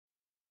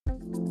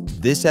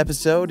This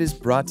episode is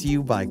brought to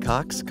you by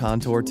Cox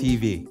Contour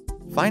TV.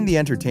 Find the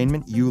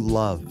entertainment you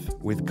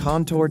love with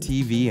Contour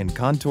TV and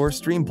Contour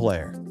Stream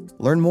Player.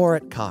 Learn more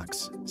at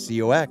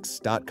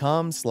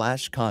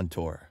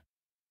cox.com/contour.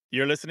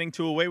 You're listening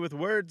to Away with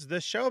Words,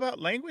 the show about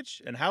language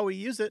and how we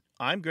use it.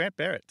 I'm Grant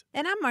Barrett.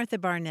 And I'm Martha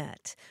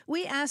Barnett.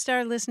 We asked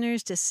our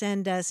listeners to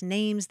send us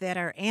names that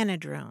are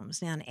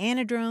anadromes. Now, an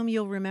anadrome,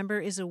 you'll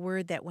remember, is a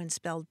word that when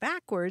spelled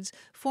backwards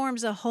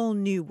forms a whole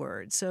new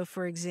word. So,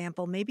 for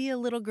example, maybe a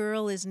little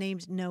girl is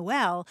named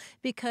Noelle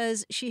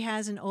because she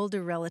has an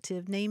older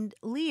relative named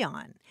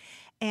Leon.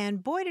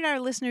 And boy, did our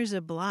listeners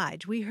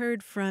oblige. We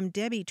heard from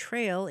Debbie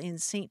Trail in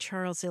St.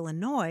 Charles,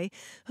 Illinois,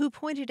 who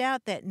pointed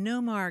out that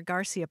Nomar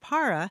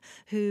Garciaparra,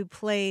 who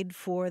played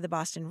for the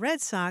Boston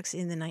Red Sox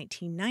in the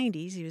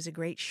 1990s, he was a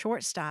great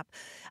shortstop,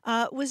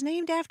 was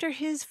named after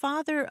his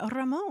father,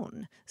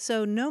 Ramon.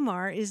 So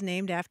Nomar is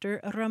named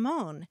after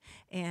Ramon.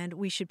 And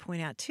we should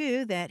point out,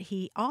 too, that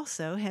he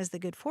also has the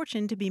good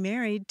fortune to be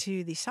married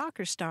to the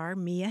soccer star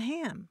Mia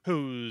Hamm,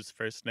 whose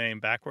first name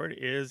backward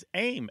is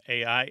Aim,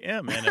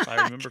 A-I-M. And if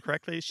I remember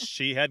correctly,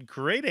 she had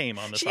great aim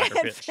on the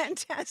soccer pitch. She had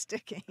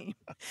fantastic aim.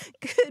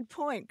 Good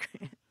point,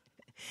 Grant.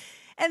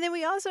 And then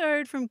we also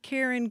heard from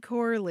Karen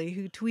Corley,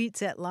 who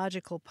tweets at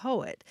Logical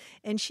Poet.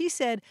 And she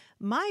said,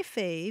 my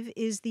fave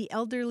is the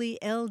elderly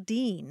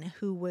Eldine,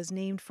 who was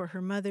named for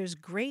her mother's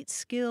great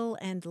skill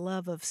and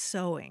love of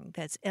sewing.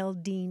 That's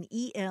Eldine,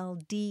 E-L-D-E-E-N,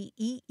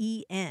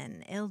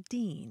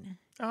 Eldine.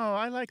 Oh,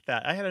 I like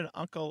that. I had an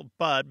uncle,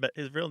 Bud, but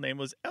his real name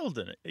was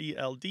Eldon,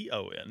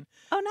 E-L-D-O-N.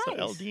 Oh, nice. So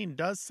Eldine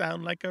does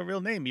sound like a real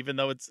name, even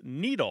though it's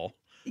needle.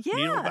 Yeah.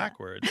 Needle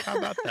backwards. How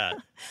about that?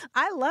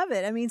 I love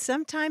it. I mean,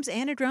 sometimes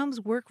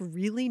anadromes work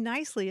really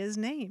nicely as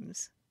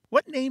names.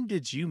 What name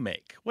did you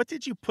make? What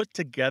did you put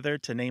together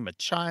to name a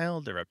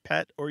child or a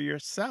pet or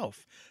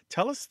yourself?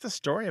 Tell us the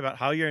story about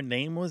how your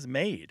name was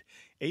made.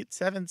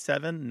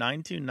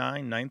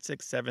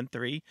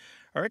 877-929-9673,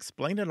 or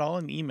explain it all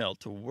in email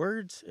to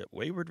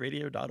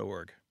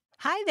words@waywardradio.org.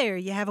 Hi there.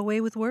 You have a way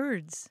with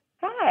words.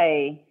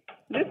 Hi.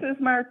 This is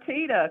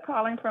Martita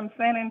calling from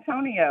San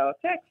Antonio,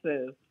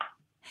 Texas.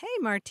 Hey,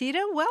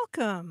 Martita,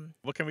 welcome.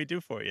 What can we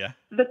do for you?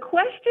 The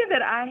question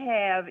that I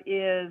have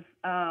is,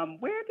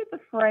 where did the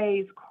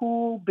phrase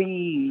cool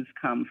beans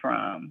come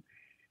from?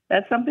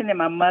 That's something that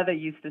my mother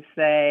used to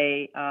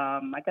say.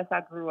 I guess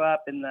I grew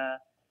up in the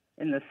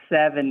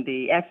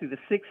 70s, actually the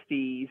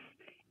 60s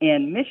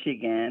in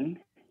Michigan,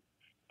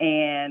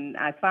 and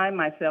I find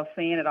myself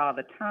saying it all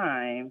the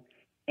time.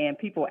 And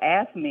people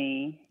ask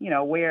me,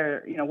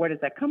 where does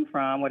that come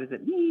from? What does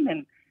it mean?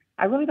 And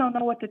I really don't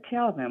know what to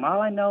tell them.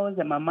 All I know is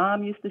that my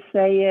mom used to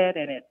say it,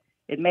 and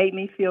it made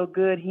me feel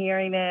good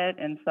hearing it.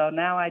 And so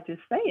now I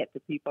just say it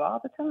to people all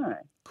the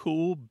time.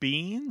 Cool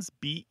beans,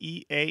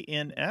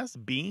 B-E-A-N-S,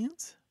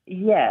 beans?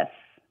 Yes,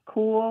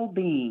 cool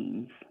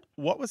beans.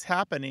 What was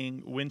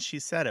happening when she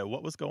said it?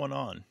 What was going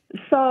on?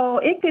 So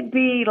it could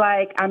be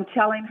like I'm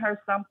telling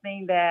her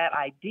something that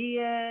I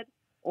did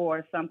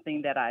or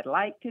something that I'd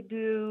like to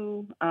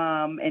do,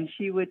 and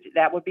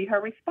that would be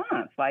her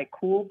response, like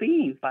cool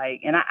beans,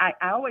 and I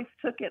always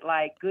took it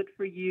like good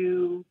for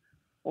you,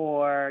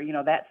 or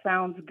that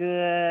sounds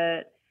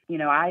good,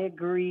 I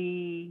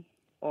agree,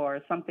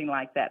 or something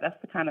like that. That's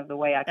the kind of the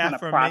way I kind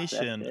of process it.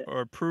 Affirmation or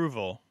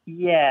approval.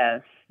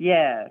 Yes.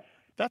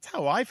 That's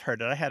how I've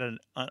heard it. I had an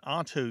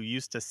aunt who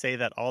used to say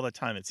that all the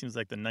time. It seems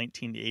like the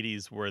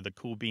 1980s were the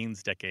cool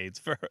beans decade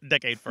for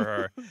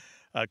her.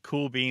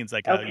 Cool beans,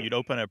 like okay. You'd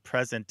open a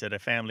present at a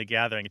family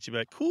gathering and she'd be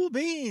like, cool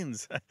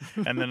beans.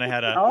 And then I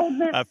had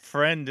a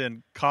friend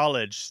in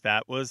college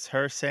that was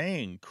her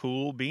saying,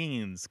 cool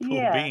beans,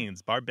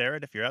 beans. Barb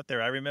Barrett, if you're out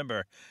there, I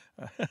remember.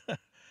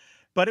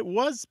 But it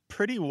was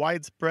pretty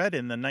widespread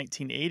in the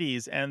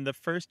 1980s, and the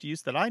first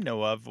use that I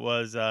know of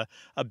was a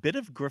bit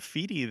of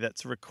graffiti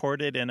that's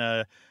recorded in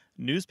a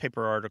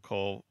newspaper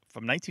article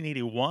from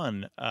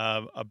 1981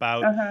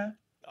 about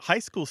high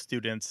school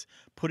students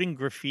putting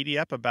graffiti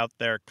up about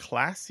their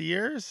class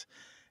years,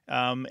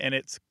 and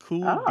it's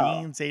Cool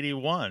Beans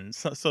 81.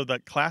 So the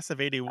class of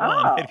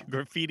 81 had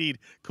graffitied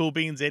Cool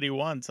Beans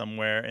 81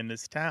 somewhere in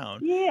this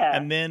town. Yeah.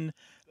 And then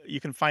you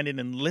can find it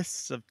in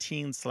lists of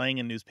teen slang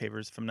in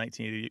newspapers from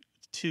 1982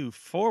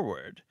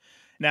 forward.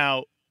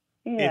 Now,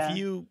 if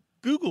you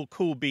Google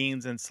cool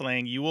beans and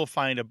slang, you will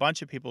find a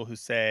bunch of people who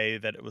say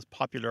that it was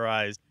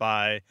popularized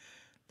by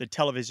the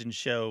television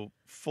show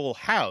Full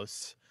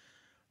House.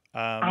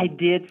 I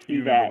did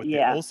see that, with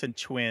the Olsen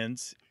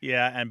twins,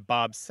 and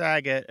Bob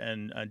Saget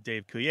and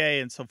Dave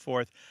Coulier and so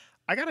forth.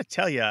 I got to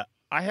tell you,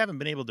 I haven't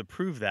been able to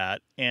prove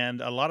that,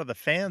 and a lot of the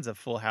fans of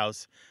Full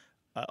House,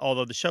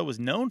 although the show was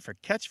known for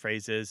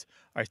catchphrases,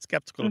 are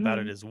skeptical about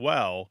it as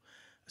well.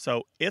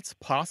 So it's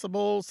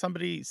possible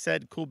somebody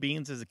said cool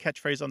beans as a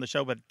catchphrase on the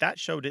show, but that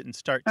show didn't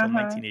start till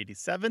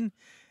 1987.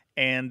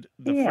 And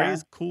the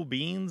phrase cool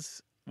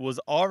beans was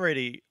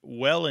already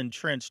well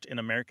entrenched in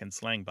American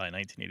slang by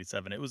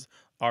 1987. It was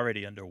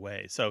already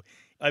underway. So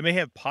I may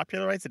have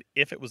popularized it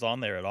if it was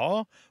on there at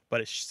all, but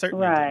it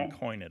certainly didn't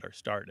coin it or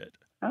start it.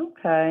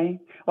 Okay.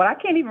 Well, I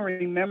can't even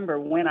remember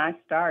when I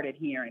started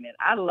hearing it.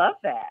 I love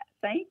that.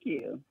 Thank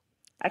you.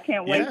 I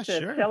can't wait Yeah,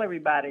 to sure. tell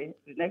everybody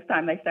the next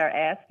time they start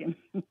asking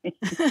me.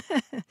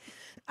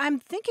 I'm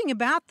thinking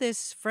about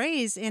this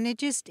phrase, and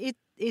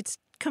it's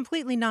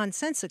completely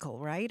nonsensical,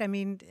 right?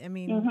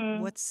 Hmm.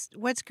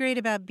 What's great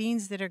about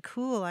beans that are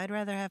cool? I'd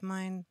rather have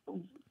mine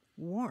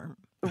warm.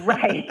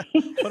 Right.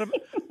 What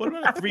about, what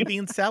about a three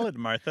bean salad,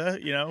 Martha?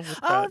 You know, with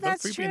Oh, those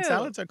that's three bean true.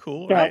 salads are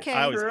cool, right? That's I Okay.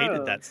 always hated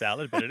true. that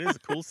salad, but it is a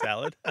cool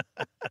salad.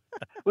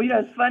 Well,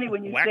 it's funny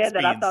when you Wax said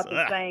that, I beans. thought the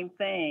Ugh. same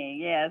thing.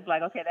 Yeah, it's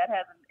like, okay, that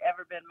hasn't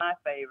ever been my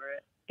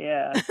favorite.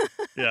 Yeah.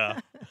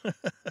 Yeah.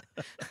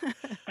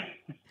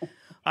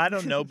 I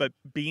don't know, but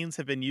beans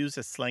have been used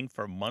as slang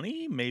for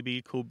money.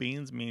 Maybe cool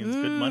beans means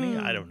good money.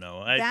 I don't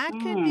know. That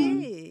could Mm,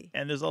 be.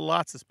 And there's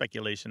lots of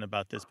speculation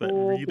about this, but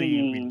cool really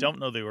we beans. don't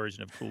know the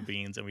origin of cool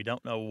beans and we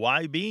don't know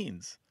why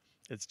beans.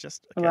 It's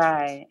just a catchphrase.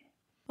 Right.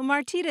 Well,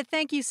 Martita,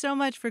 thank you so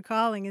much for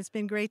calling. It's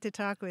been great to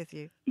talk with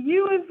you.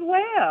 You as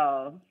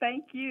well.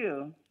 Thank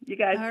you. You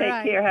guys All take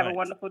right. care. All Have a right.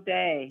 wonderful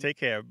day. Take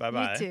care. You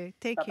Bye-bye. too.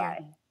 Take Bye care.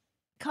 bye.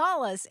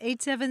 Call us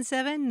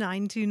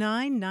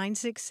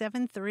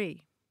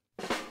 877-929-9673.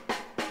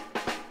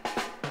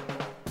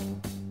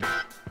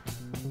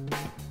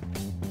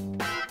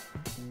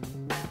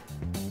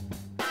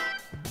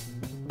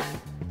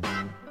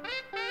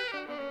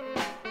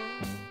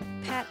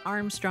 Pat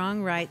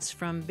Armstrong writes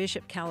from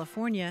Bishop,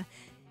 California.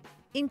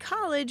 In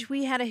college,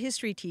 we had a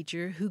history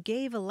teacher who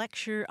gave a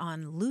lecture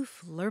on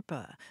Luf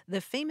Lerpa, the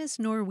famous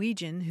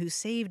Norwegian who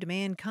saved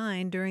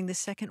mankind during the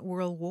Second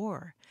World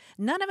War.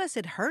 None of us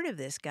had heard of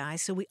this guy,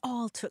 so we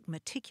all took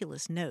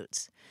meticulous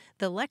notes.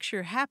 The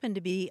lecture happened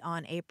to be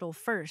on April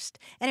 1st,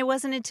 and it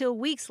wasn't until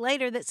weeks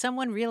later that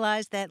someone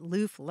realized that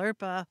Luf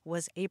Lerpa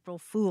was April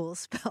Fool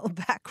spelled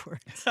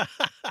backwards.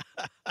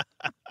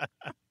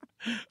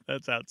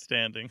 That's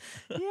outstanding.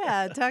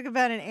 Yeah, talk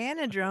about an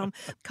anadrome.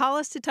 Call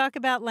us to talk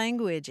about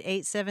language,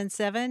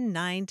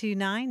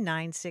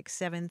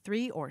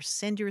 877-929-9673, or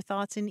send your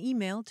thoughts in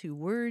email to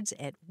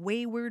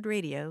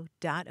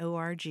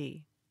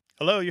words@waywordradio.org.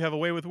 Hello, you have a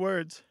way with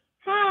words.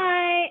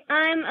 Hi,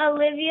 I'm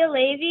Olivia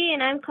Levy,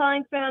 and I'm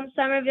calling from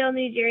Somerville,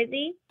 New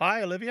Jersey.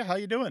 Hi, Olivia. How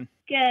you doing?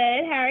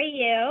 Good, how are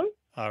you?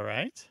 All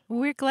right.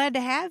 We're glad to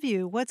have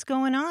you. What's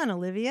going on,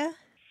 Olivia?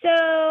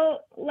 So,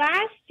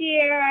 last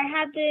year I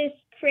had this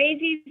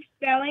crazy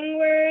spelling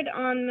word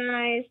on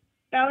my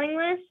spelling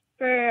list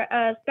for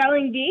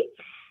spelling bee,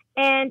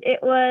 and it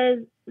was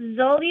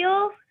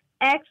Zolial,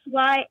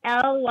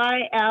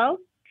 Xylyl.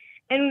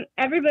 And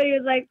everybody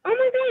was like, oh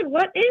my God,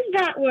 what is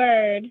that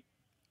word?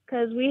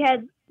 Because we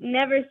had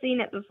never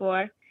seen it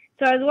before.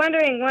 So I was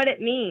wondering what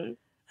it means.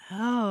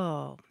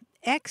 Oh,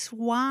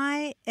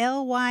 Xylyl?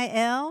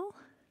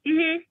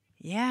 Mm-hmm.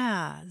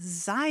 Yeah,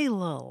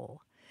 xylil.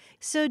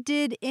 So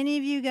did any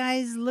of you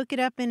guys look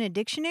it up in a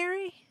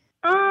dictionary?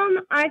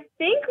 I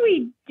think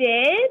we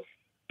did,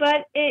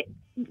 but it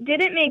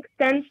didn't make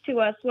sense to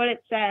us what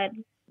it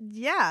said.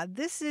 Yeah,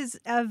 this is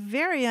a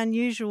very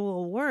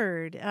unusual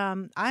word.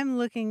 I'm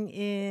looking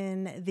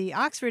in the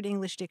Oxford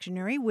English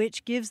Dictionary,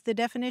 which gives the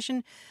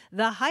definition,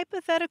 the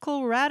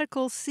hypothetical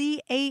radical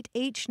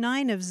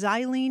C8H9 of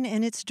xylene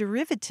and its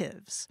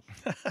derivatives.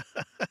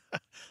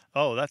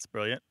 Oh, that's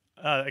brilliant.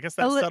 I guess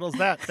that settles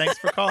that. Thanks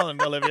for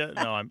calling, Olivia.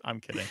 No, I'm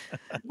kidding.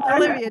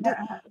 Olivia,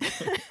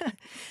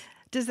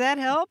 does that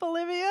help,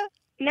 Olivia?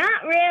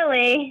 Not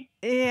really.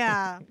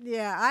 Yeah,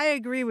 I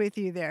agree with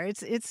you there.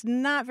 It's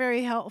not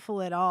very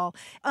helpful at all.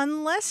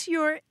 Unless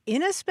you're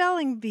in a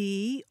spelling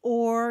bee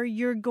or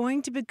you're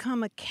going to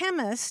become a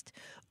chemist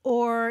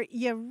or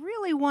you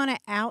really want to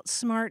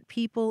outsmart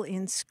people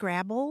in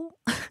Scrabble,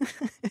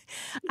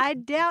 I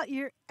doubt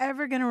you're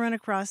ever going to run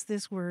across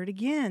this word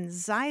again,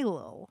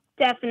 xylil.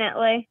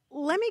 Definitely.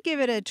 Let me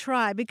give it a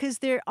try because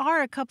there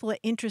are a couple of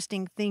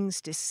interesting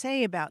things to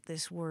say about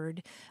this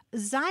word.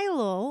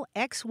 Xylil,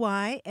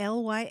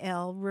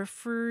 Xylyl,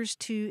 refers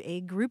to a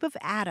group of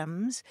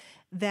atoms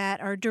that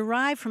are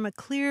derived from a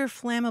clear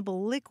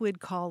flammable liquid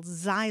called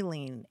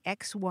xylene,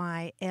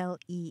 Xylene.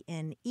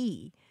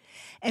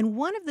 And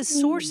one of the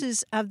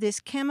sources of this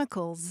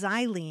chemical,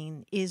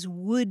 xylene, is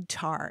wood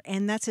tar.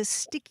 And that's a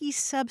sticky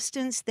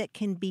substance that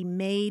can be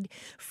made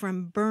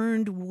from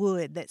burned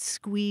wood that's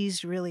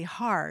squeezed really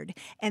hard.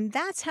 And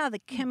that's how the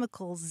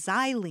chemical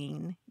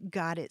xylene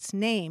got its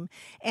name.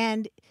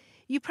 And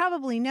you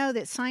probably know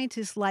that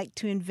scientists like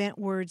to invent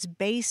words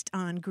based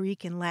on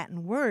Greek and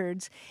Latin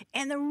words.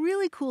 And the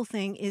really cool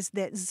thing is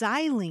that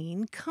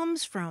xylene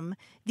comes from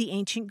the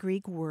ancient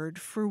Greek word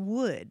for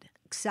wood,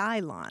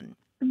 xylon.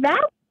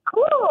 That's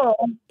cool.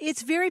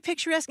 It's very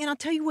picturesque, and I'll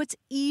tell you what's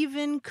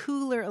even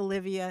cooler,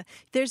 Olivia.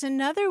 There's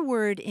another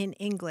word in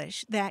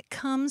English that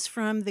comes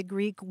from the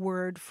Greek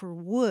word for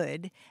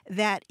wood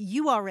that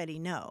you already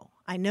know.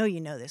 I know you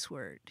know this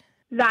word.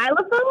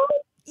 Xylophone?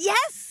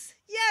 Yes,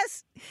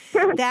 Yes,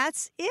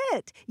 that's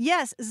it.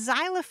 Yes,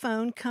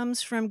 xylophone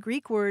comes from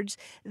Greek words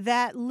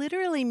that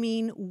literally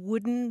mean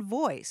wooden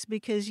voice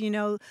because,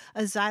 a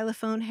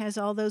xylophone has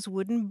all those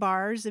wooden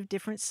bars of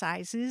different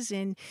sizes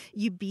and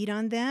you beat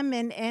on them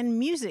and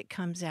music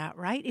comes out,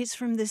 right? It's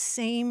from the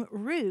same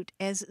root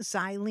as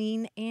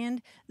xylene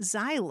and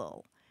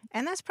xylol.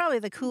 And that's probably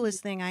the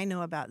coolest thing I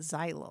know about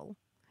xylol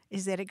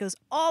is that it goes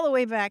all the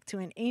way back to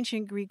an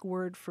ancient Greek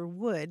word for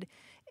wood.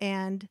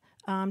 And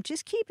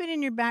just keep it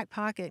in your back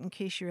pocket in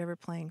case you're ever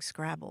playing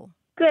Scrabble.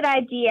 Good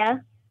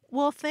idea.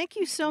 Well, thank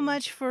you so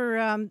much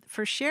for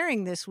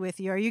sharing this with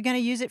you. Are you going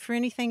to use it for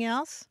anything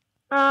else?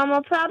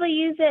 I'll probably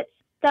use it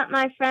to stump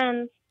my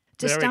friends.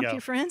 To stump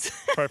your friends?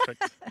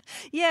 Perfect.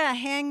 Yeah,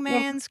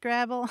 hangman,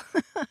 Scrabble.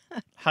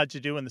 How'd you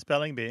do in the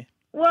spelling bee?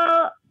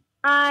 Well,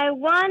 I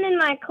won in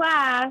my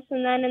class,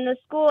 and then in the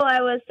school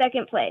I was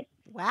second place.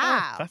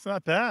 Wow. Oh, that's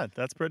not bad.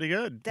 That's pretty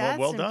good. That's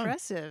well done.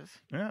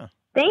 Impressive. Yeah.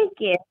 Thank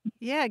you.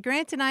 Yeah,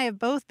 Grant and I have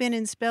both been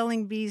in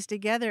spelling bees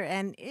together,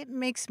 and it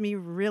makes me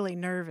really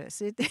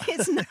nervous.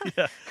 It's not...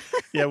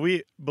 yeah,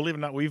 we, believe it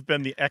or not, we've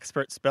been the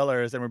expert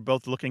spellers, and we're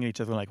both looking at each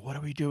other like, what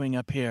are we doing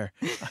up here?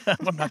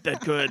 I'm not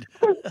that good.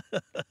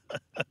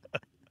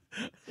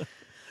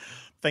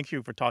 Thank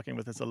you for talking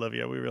with us,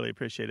 Olivia. We really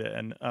appreciate it,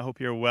 and I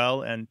hope you're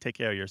well, and take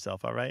care of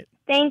yourself, all right?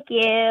 Thank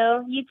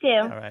you. You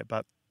too. All right,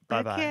 bye-bye.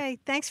 Okay,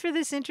 thanks for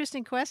this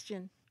interesting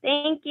question.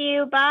 Thank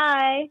you.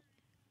 Bye.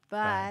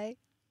 Bye.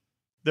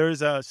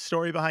 There's a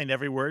story behind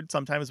every word.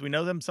 Sometimes we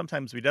know them,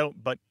 sometimes we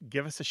don't, but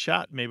give us a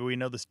shot. Maybe we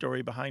know the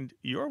story behind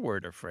your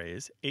word or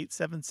phrase.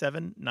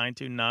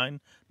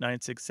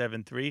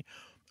 877-929-9673.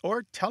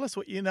 Or tell us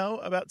what you know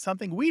about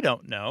something we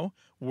don't know.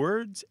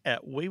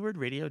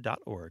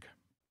 words@waywardradio.org.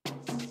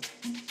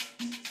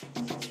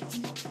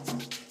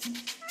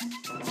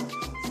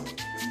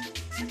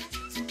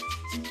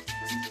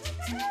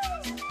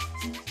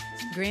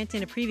 Grant,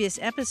 in a previous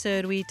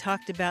episode, we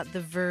talked about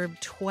the verb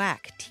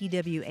twack,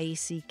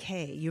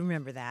 T-W-A-C-K. You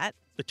remember that?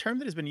 The term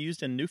that has been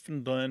used in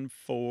Newfoundland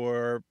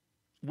for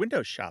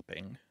window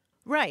shopping.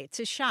 Right,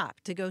 to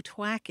shop, to go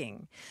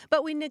twacking.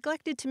 But we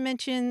neglected to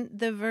mention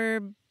the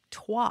verb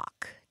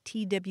twoc,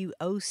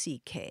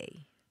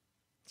 T-W-O-C-K.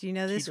 Do you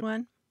know this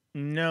one?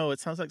 No, it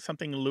sounds like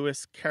something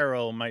Lewis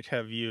Carroll might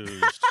have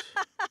used.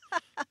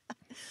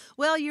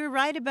 Well, you're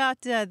right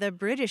about the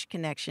British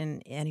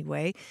connection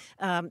anyway.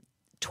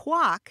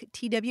 Twoc,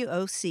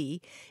 T-W-O-C,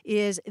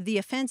 is the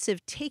offense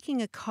of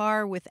taking a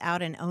car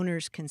without an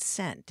owner's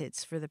consent.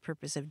 It's for the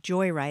purpose of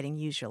joyriding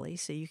usually,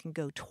 so you can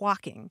go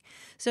twocking.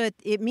 So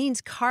it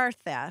means car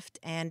theft,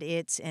 and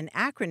it's an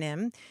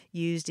acronym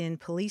used in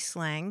police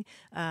slang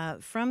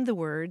from the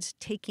words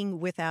taking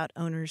without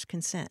owner's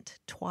consent,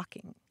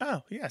 twocking.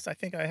 Oh, yes, I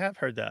think I have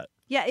heard that.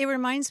 Yeah, it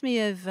reminds me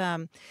of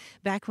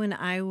back when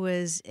I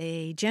was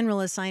a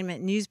general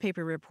assignment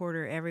newspaper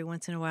reporter. Every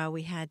once in a while,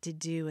 we had to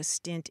do a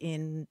stint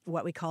in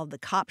what we called the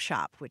cop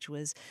shop, which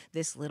was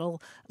this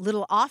little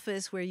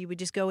office where you would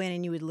just go in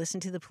and you would listen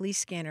to the police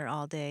scanner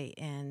all day.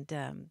 And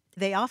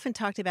they often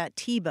talked about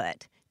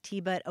T-butt.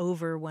 T-butt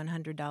over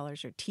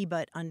 $100 or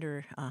T-butt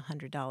under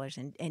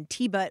 $100. And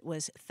T-butt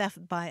was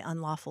theft by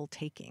unlawful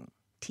taking.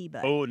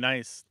 T-butt. Oh,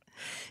 nice.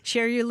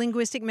 Share your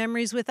linguistic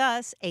memories with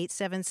us,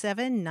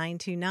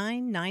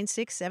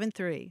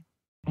 877-929-9673.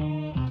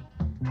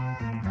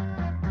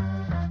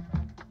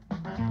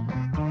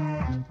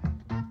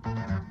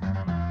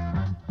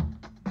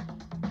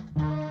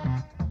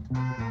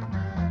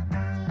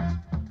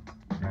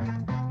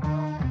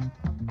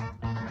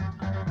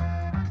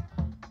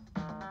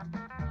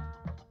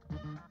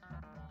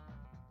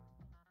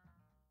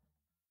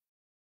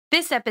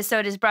 This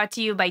episode is brought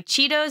to you by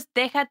Cheetos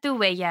Deja Tu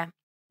Huella.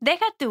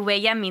 Deja tu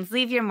huella means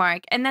leave your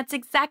mark, and that's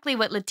exactly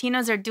what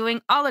Latinos are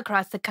doing all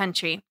across the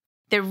country.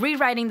 They're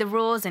rewriting the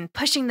rules and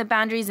pushing the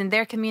boundaries in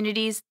their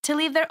communities to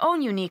leave their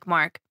own unique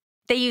mark.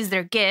 They use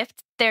their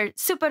gift, their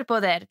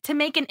superpoder, to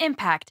make an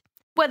impact,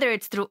 whether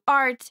it's through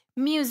art,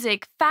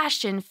 music,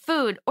 fashion,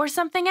 food, or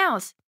something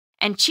else.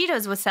 And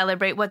Cheetos will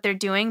celebrate what they're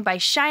doing by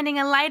shining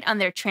a light on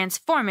their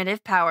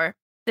transformative power.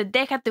 The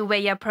Deja tu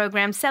huella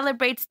program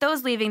celebrates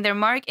those leaving their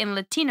mark in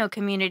Latino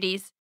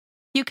communities.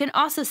 You can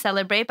also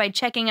celebrate by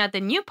checking out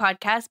the new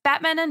podcast,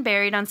 Batman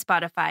Unburied, on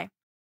Spotify.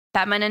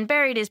 Batman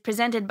Unburied is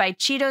presented by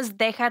Cheetos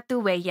Deja Tu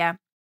Huella.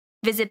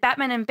 Visit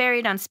Batman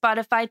Unburied on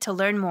Spotify to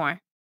learn more.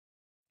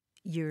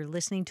 You're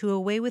listening to A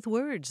Way with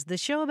Words, the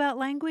show about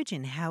language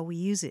and how we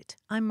use it.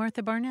 I'm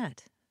Martha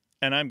Barnett.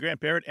 And I'm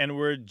Grant Barrett, and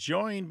we're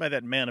joined by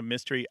that man of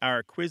mystery,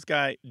 our quiz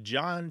guy,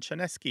 John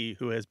Chaneski,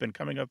 who has been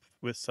coming up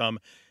with some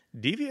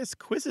devious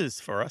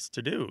quizzes for us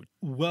to do.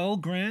 Well,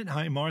 Grant,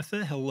 hi,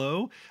 Martha,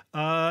 hello.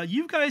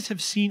 You guys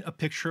have seen a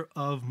picture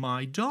of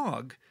my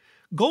dog,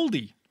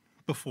 Goldie,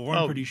 before,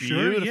 I'm pretty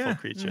sure. Beautiful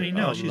creature. I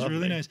know, she's lovely.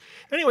 really nice.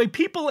 Anyway,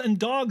 people and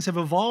dogs have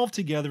evolved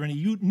together in a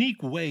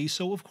unique way,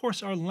 so of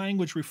course our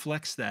language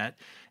reflects that.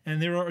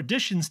 And there are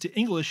additions to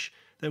English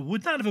that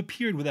would not have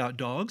appeared without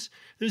dogs.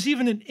 There's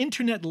even an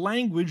internet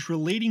language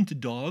relating to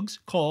dogs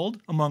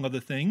called, among other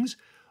things,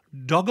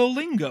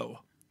 Doggolingo,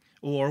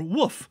 or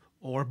Woof,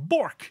 or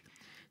Bork.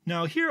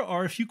 Now, here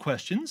are a few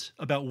questions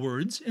about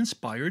words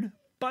inspired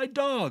by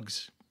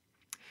dogs.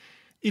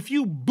 If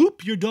you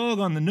boop your dog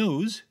on the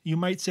nose, you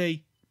might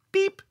say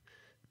beep.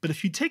 But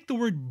if you take the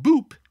word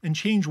boop and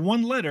change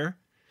one letter,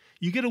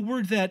 you get a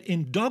word that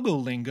in doggo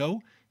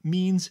lingo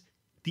means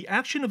the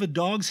action of a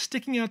dog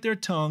sticking out their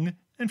tongue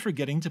and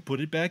forgetting to put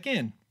it back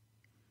in.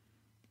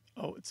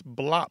 Oh, it's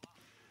blop.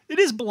 It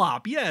is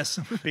blop, yes.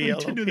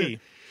 B-L-O-P.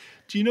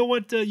 Do you know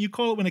what you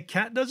call it when a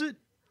cat does it?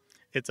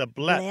 It's a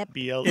blep. Blep.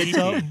 B-L-E-P. It's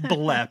a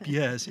blep,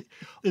 yes.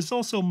 There's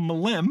also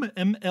mlem,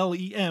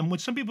 M-L-E-M,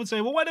 which some people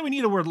say, well, why do we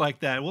need a word like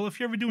that? Well, if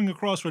you're ever doing a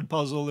crossword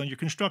puzzle and you're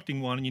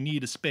constructing one and you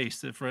need a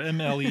space for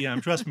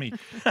M-L-E-M, trust me,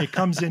 it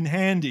comes in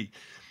handy.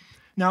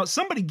 Now,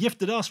 somebody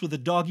gifted us with a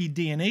doggy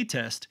DNA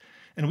test,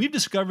 and we've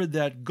discovered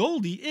that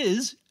Goldie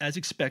is, as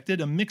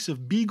expected, a mix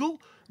of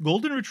Beagle,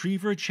 Golden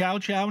Retriever, Chow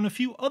Chow, and a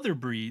few other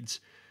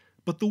breeds.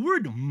 But the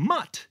word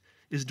mutt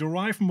is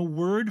derived from a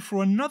word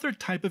for another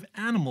type of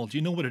animal. Do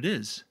you know what it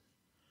is?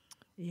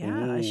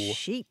 Yeah, a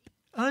sheep.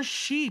 A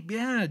sheep,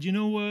 yeah. Do you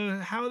know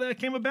how that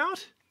came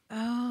about?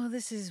 Oh,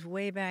 this is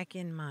way back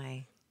in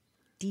my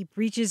deep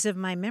reaches of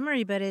my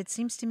memory, but it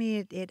seems to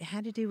me it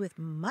had to do with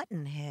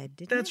mutton head,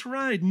 didn't That's it?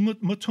 right,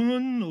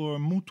 mouton or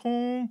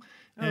mouton,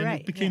 and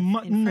right, it became yeah,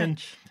 mutton. in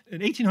And French. in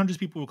 1800s,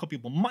 people would call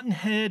people mutton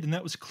head, and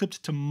that was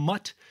clipped to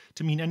mutt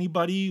to mean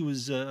anybody. It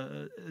was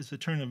as a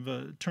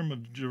term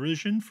of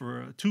derision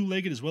for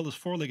two-legged as well as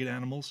four-legged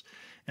animals,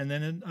 and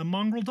then a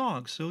mongrel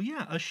dog. So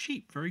yeah, a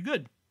sheep. Very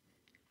good.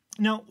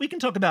 Now we can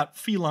talk about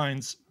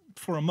felines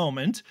for a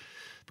moment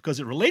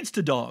because it relates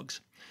to dogs.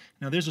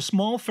 Now, there's a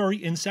small furry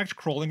insect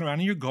crawling around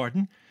in your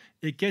garden.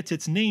 It gets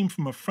its name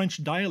from a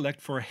French dialect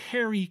for a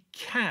hairy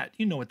cat.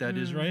 You know what that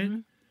is, right?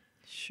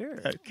 Sure.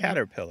 A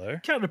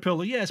caterpillar.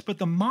 Caterpillar, yes, but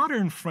the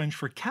modern French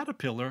for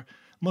caterpillar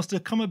must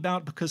have come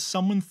about because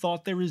someone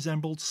thought they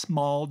resembled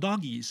small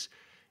doggies.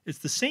 It's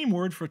the same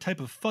word for a type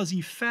of fuzzy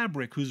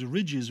fabric whose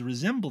ridges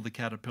resemble the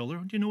caterpillar.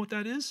 Do you know what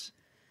that is?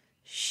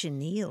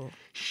 Chenille.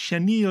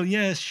 Chenille,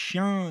 yes,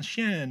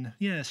 chien,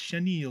 yes,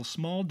 chenille,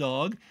 small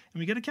dog, and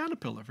we get a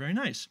caterpillar. Very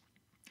nice.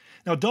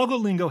 Now, doggo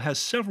lingo has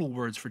several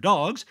words for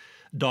dogs.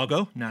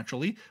 Doggo,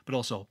 naturally, but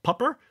also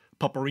pupper,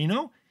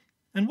 pupperino,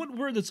 and what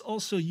word that's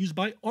also used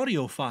by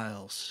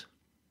audiophiles?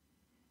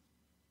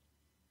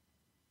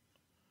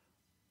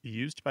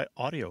 Used by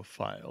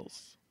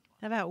audiophiles.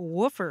 How about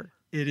woofer?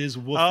 It is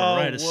woofer, Oh,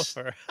 right?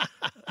 woofer.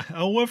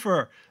 A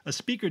woofer, a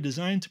speaker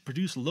designed to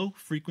produce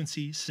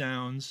low-frequency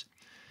sounds.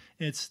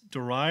 It's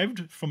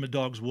derived from a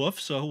dog's woof,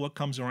 so what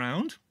comes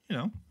around,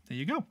 there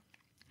you go.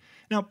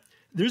 Now,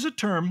 there's a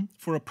term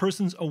for a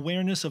person's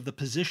awareness of the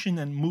position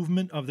and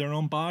movement of their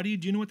own body.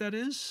 Do you know what that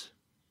is?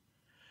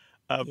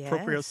 Yes.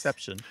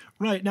 Proprioception.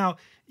 Right. Now,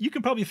 you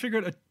can probably figure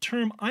out a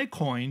term I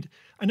coined.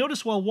 I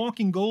noticed while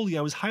walking Goldie,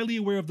 I was highly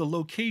aware of the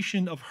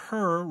location of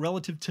her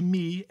relative to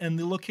me and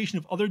the location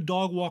of other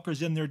dog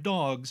walkers and their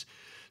dogs.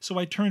 So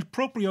I turned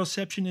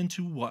proprioception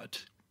into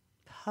what?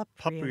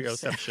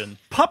 Proprioception.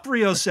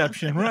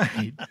 Proprioception,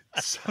 right.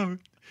 So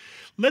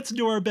let's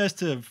do our best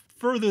to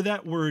further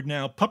that word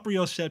now.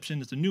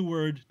 Proprioception is a new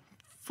word,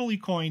 fully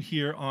coined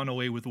here on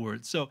Away with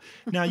Words. So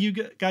now you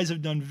guys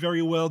have done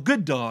very well.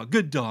 Good dog,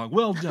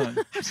 well done.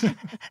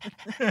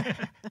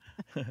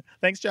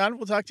 Thanks, John.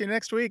 We'll talk to you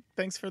next week.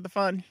 Thanks for the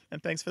fun,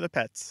 and thanks for the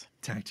pets.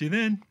 Talk to you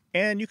then.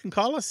 And you can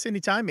call us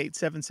anytime,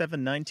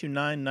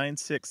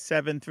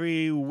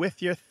 877-929-9673, with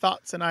your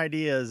thoughts and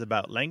ideas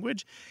about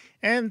language.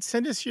 And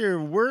send us your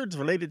words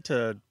related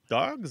to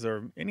dogs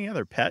or any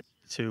other pet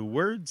to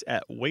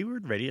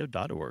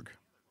words@waywardradio.org.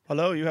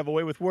 Hello, you have a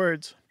way with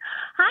words.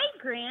 Hi,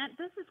 Grant.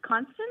 This is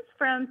Constance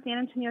from San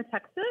Antonio,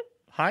 Texas.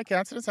 Hi,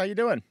 Constance. How you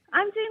doing?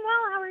 I'm doing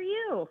well. How are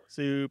you?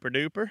 Super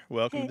duper.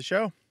 Welcome Hey. to the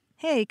show.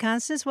 Hey,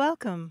 Constance,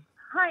 welcome.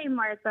 Hi,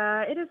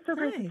 Martha. It is so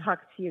great Hi. to talk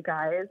to you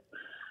guys.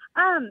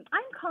 I'm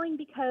calling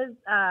because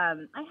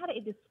I had a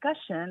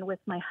discussion with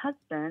my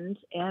husband,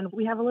 and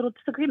we have a little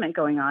disagreement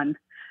going on.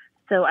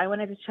 So I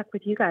wanted to check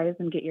with you guys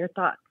and get your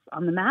thoughts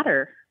on the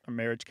matter. Our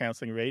marriage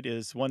counseling rate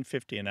is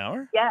 $150 an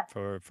hour Yes,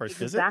 for first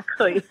visit.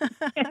 exactly.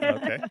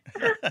 Okay.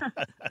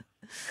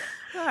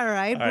 All right, All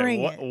right,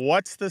 bring it.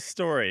 What's the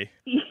story?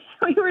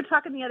 We were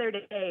talking the other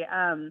day,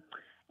 and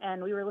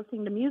we were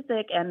listening to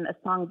music, and a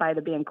song by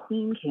the band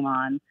Queen came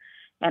on.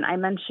 And I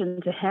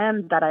mentioned to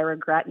him that I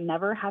regret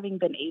never having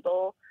been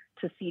able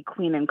to see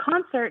Queen in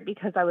concert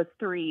because I was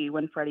 3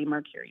 when Freddie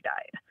Mercury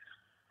died.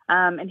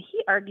 And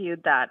he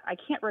argued that I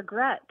can't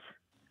regret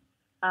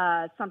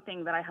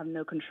something that I have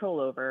no control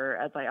over,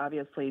 as I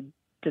obviously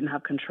didn't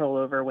have control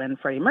over when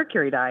Freddie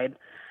Mercury died.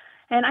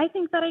 And I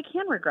think that I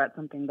can regret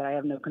something that I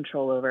have no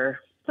control over.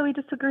 So we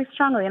disagree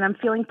strongly, and I'm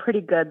feeling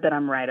pretty good that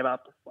I'm right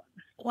about this one.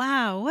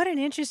 Wow, what an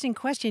interesting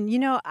question.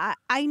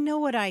 I know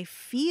what I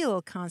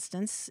feel,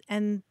 Constance,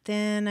 and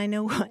then I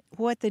know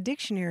what the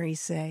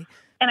dictionaries say.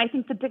 And I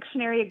think the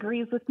dictionary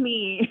agrees with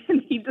me,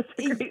 and he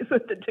disagrees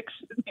with the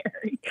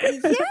dictionary.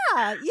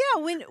 Yeah.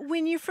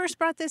 When you first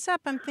brought this up,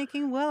 I'm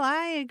thinking, well,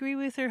 I agree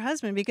with her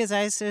husband because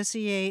I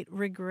associate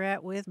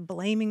regret with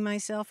blaming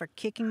myself or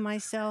kicking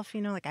myself.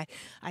 Like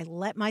I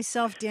let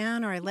myself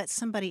down or I let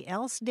somebody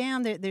else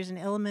down. There's an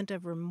element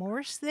of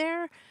remorse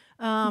there.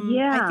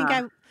 I think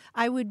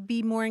I would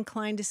be more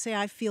inclined to say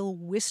I feel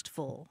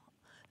wistful,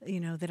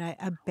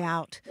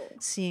 about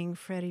seeing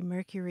Freddie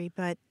Mercury,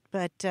 but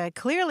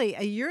clearly,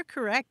 you're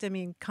correct. I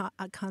mean,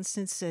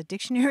 Constance,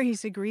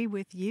 dictionaries agree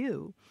with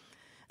you.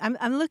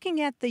 I'm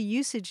looking at the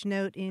usage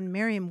note in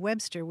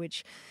Merriam-Webster,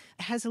 which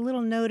has a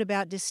little note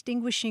about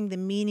distinguishing the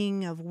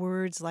meaning of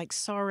words like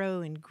sorrow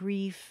and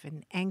grief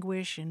and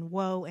anguish and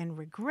woe and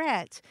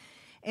regret.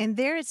 And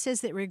there it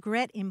says that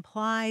regret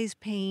implies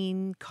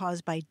pain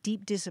caused by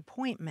deep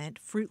disappointment,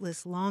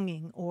 fruitless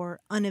longing, or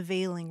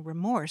unavailing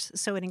remorse.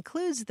 So it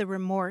includes the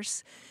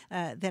remorse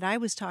that I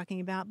was talking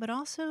about, but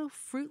also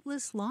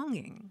fruitless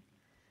longing.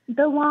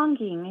 The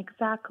longing,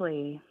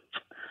 exactly.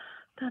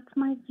 That's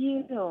my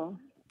view.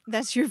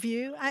 That's your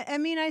view? I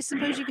mean, I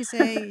suppose you could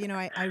say,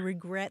 I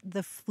regret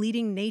the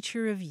fleeting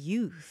nature of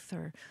youth,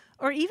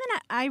 or even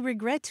I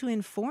regret to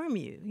inform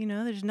you.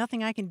 There's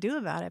nothing I can do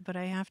about it, but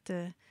I have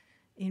to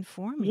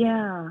inform you.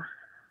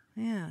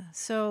 Yeah.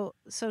 So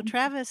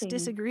Travis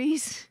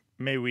disagrees.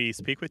 May we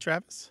speak with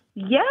Travis?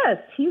 Yes,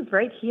 he's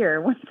right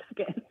here. 1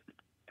 second.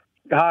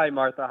 Hi,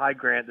 Martha. Hi,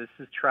 Grant. This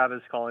is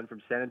Travis calling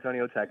from San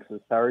Antonio, Texas.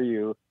 How are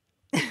you?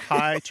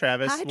 Hi,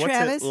 Travis. Hi, What's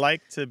Travis. it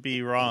like to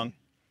be wrong?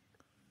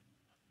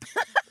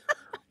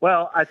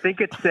 Well, I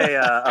think it's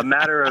a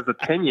matter of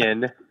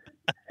opinion,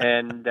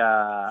 and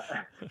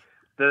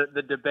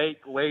the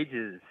debate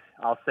wages.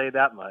 I'll say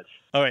that much.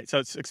 All right, so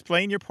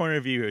explain your point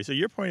of view here. So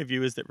your point of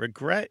view is that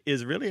regret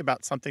is really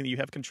about something that you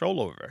have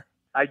control over.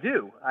 I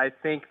do. I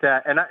think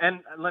that, and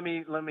let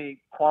me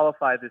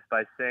qualify this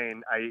by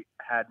saying I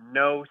had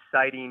no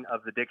citing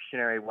of the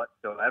dictionary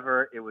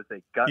whatsoever. It was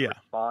a gut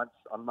response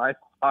on my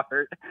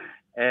part,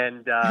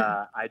 and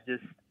I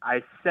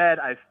said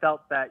I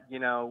felt that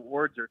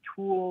words are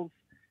tools,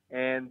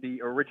 and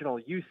the original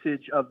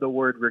usage of the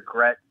word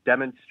regret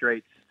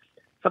demonstrates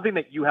something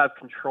that you have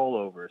control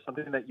over,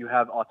 something that you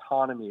have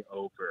autonomy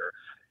over.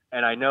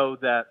 And I know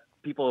that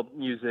people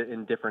use it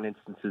in different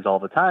instances all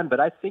the time, but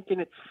I think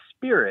in its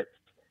spirit,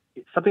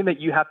 it's something that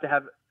you have to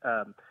have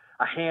a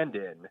hand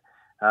in.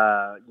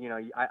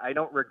 I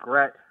don't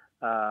regret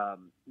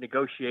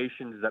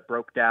negotiations that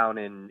broke down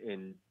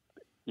in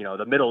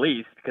the Middle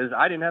East because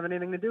I didn't have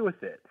anything to do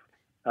with it.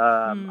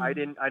 I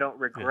don't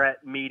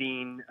regret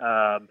meeting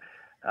a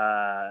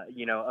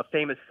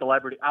famous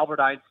celebrity, Albert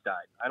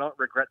Einstein. I don't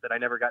regret that I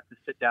never got to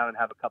sit down and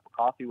have a cup of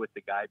coffee with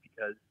the guy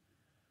because,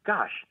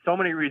 gosh, so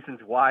many reasons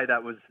why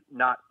that was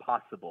not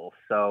possible.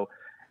 So,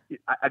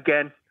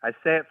 again, I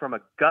say it from a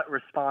gut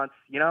response.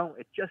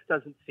 It just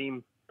doesn't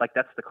seem like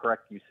that's the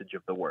correct usage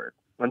of the word.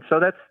 And so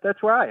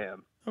that's where I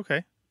am.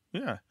 Okay.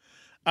 Yeah.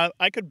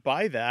 I could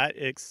buy that,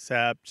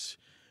 except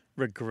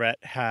regret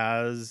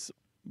has,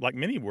 like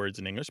many words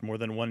in English, more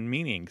than one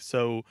meaning.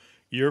 So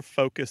you're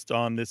focused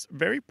on this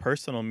very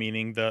personal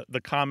meaning,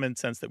 the common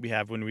sense that we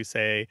have when we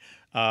say,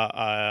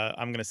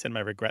 I'm going to send my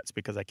regrets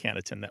because I can't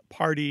attend that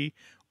party,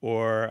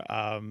 or,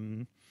 I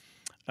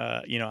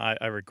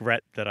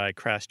regret that I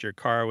crashed your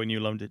car when you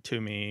loaned it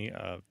to me,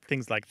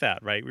 things like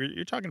that, right?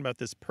 You're talking about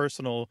this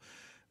personal,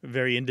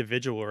 very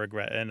individual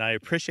regret, and I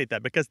appreciate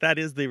that because that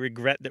is the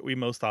regret that we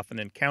most often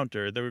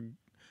encounter. The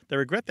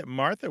regret that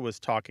Martha was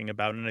talking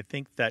about, and I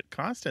think that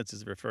Constance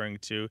is referring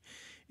to,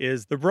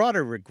 is the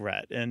broader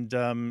regret. And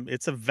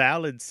it's a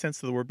valid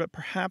sense of the word, but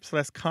perhaps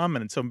less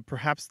common. And so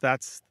perhaps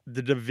that's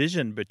the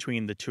division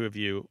between the two of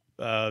you,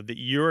 that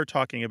you're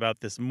talking about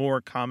this more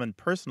common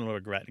personal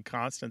regret, and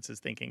Constance is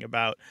thinking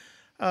about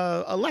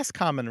a less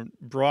common,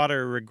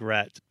 broader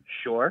regret.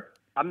 Sure.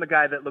 I'm the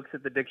guy that looks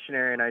at the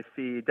dictionary and I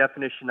see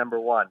definition number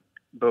 1.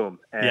 Boom.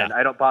 And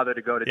I don't bother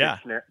to go to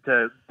dictionary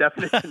to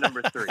definition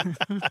number 3.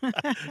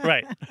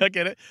 Right. I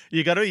get it.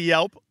 You go to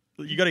Yelp.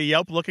 You go to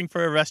Yelp looking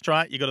for a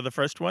restaurant. You go to the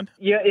first one.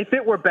 Yeah. If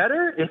it were a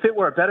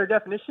better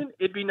definition,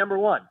 it'd be number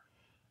 1.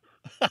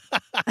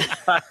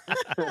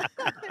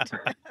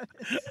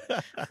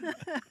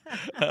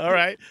 All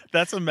right.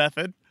 That's a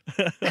method.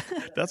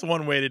 That's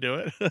one way to do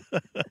it.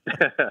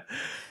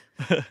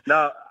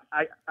 No,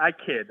 I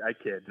kid.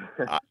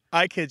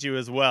 I kid you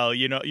as well.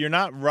 You're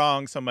not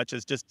wrong so much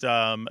as just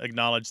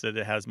acknowledge that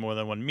it has more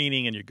than one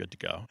meaning and you're good to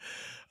go.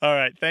 All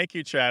right. Thank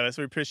you, Travis.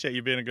 We appreciate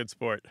you being a good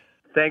sport.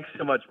 Thanks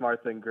so much,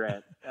 Martha and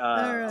Grant. All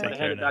right. I'm going to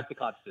hand it back to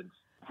Constance.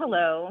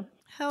 Hello.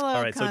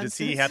 All right. Constance. So does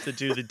he have to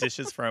do the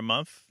dishes for a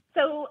month?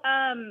 So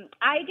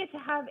I get to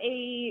have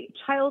a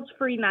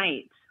child-free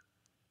night.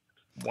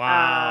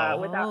 Wow.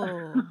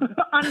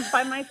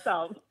 By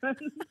myself.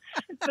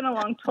 It's been a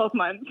long 12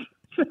 months.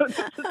 So this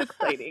is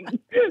exciting.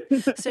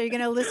 So you're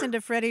going to listen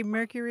to Freddie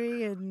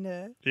Mercury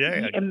and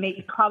Yeah.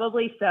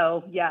 Probably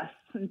so, yes.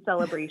 in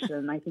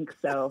celebration. I think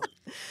so.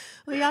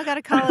 Well, y'all got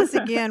to call us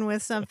again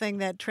with something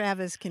that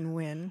Travis can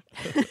win.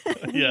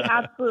 We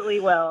absolutely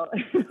will.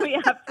 We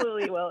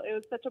absolutely will. It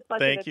was such a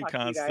pleasure to talk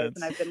to you guys,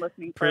 and I've been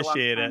listening for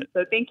Appreciate a long time. it.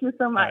 So thank you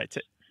so much. All right,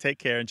 take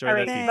care. Enjoy All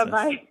that right, pizza.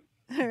 bye-bye.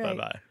 All right.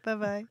 Bye-bye.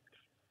 Bye-bye.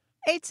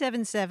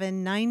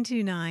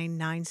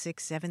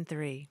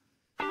 877-929-9673.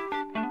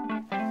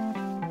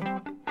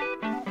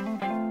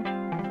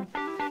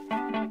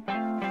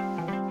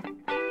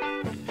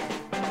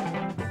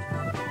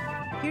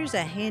 Here's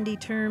a handy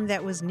term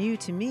that was new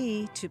to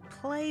me, to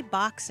play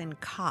Box and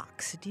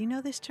Cox. Do you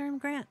know this term,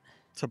 Grant?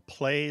 To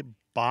play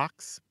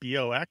Box,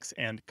 B-O-X,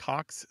 and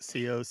Cox,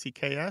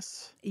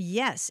 C-O-C-K-S?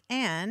 Yes,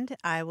 and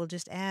I will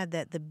just add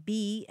that the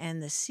B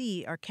and the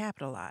C are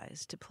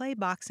capitalized. To play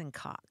Box and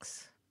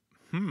Cox.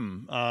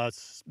 No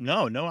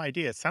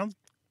idea. It sounds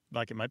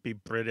like it might be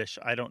British.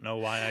 I don't know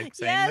why I'm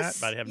saying that,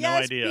 but I have no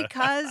idea.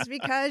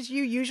 because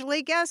you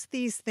usually guess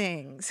these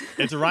things.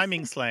 It's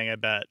rhyming slang, I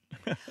bet.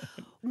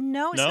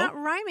 No, it's not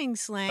rhyming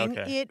slang.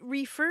 Okay. It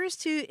refers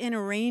to an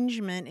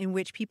arrangement in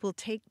which people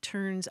take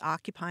turns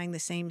occupying the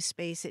same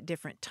space at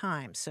different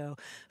times. So,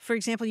 for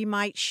example, you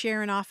might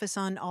share an office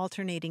on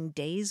alternating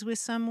days with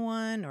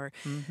someone, or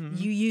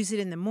you use it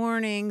in the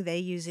morning, they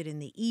use it in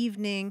the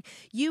evening.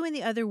 You and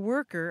the other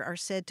worker are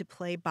said to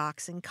play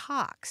Box and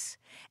Cox.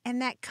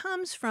 And that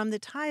comes from the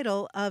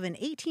title of an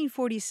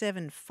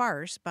 1847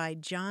 farce by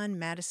John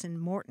Madison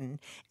Morton.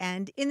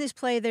 And in this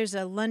play, there's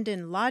a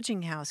London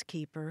lodging house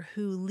keeper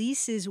who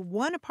leases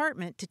one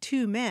apartment to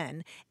two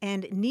men,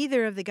 and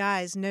neither of the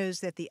guys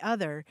knows that the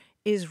other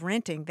is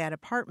renting that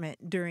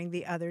apartment during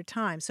the other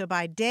time. So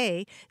by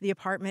day, the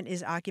apartment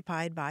is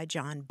occupied by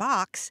John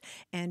Box,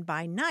 and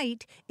by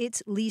night,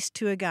 it's leased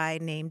to a guy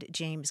named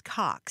James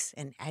Cox.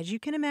 And as you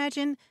can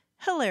imagine,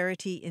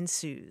 hilarity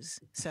ensues.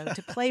 So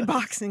to play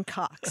Box and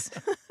Cox.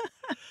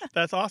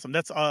 That's awesome.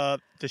 That's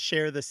to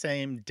share the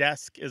same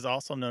desk is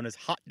also known as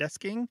hot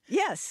desking.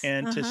 Yes.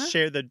 And to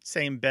share the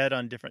same bed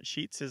on different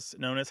sheets is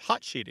known as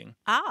hot sheeting.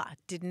 Ah,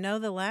 didn't know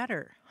the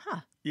latter.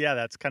 Huh. Yeah,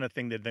 that's kind of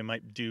thing that they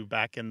might do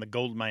back in the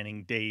gold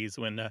mining days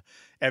when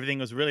everything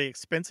was really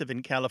expensive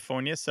in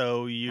California.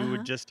 So you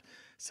would just,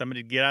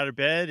 somebody'd get out of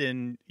bed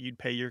and you'd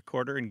pay your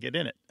quarter and get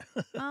in it.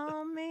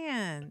 Oh,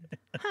 man.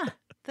 Huh.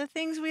 The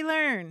things we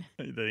learn.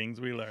 The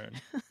things we learn.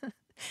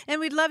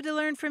 And we'd love to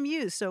learn from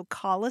you, so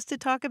call us to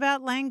talk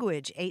about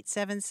language,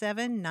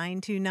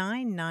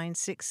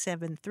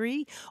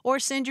 877-929-9673, or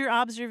send your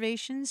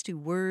observations to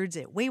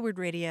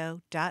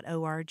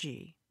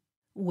words@waywardradio.org.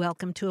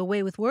 Welcome to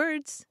Away with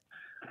Words.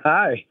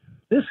 Hi,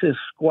 this is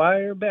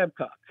Squire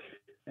Babcock,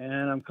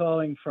 and I'm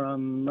calling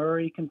from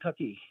Murray,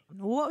 Kentucky.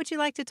 What would you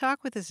like to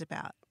talk with us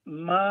about?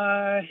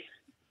 My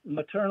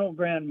maternal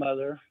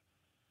grandmother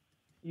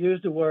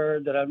used a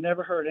word that I've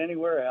never heard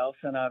anywhere else,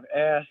 and I've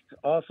asked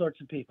all sorts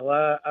of people.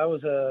 I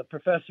was a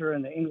professor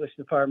in the English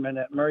department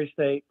at Murray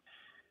State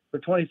for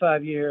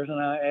 25 years,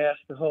 and I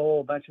asked a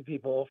whole bunch of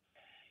people.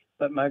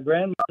 But my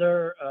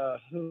grandmother,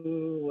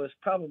 who was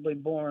probably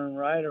born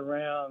right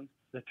around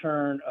the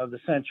turn of the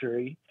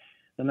century,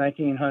 the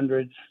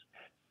 1900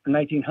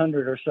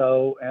 or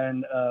so,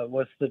 and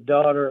was the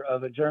daughter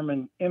of a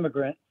German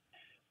immigrant,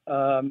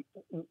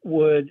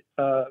 would,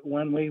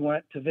 when we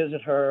went to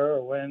visit her,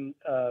 or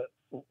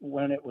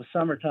when it was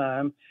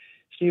summertime,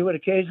 she would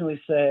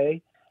occasionally say,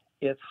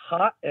 "It's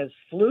hot as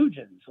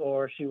flugens,"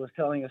 or she was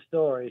telling a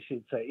story,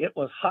 she'd say, "It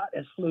was hot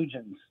as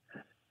flugens."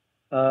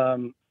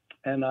 And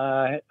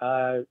I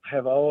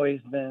have always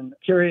been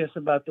curious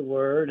about the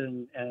word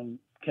and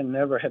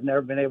have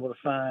never been able to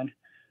find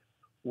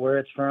where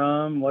it's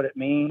from, what it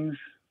means,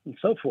 and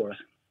so forth.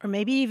 Or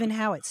maybe even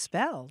how it's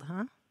spelled,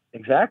 huh?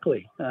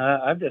 Exactly.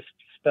 I've just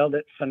spelled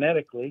it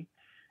phonetically.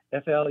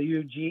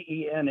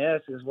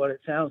 Flugens is what it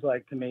sounds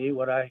like to me.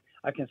 What I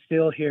can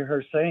still hear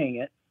her saying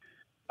it.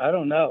 I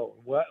don't know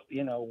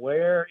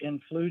where in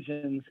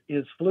flugens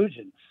is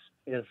flugens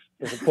is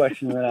a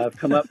question that I've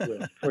come up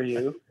with for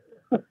you.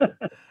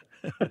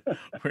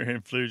 Where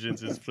in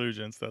flugens is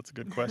flugens? That's a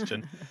good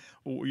question.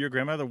 Your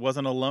grandmother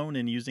wasn't alone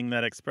in using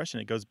that expression.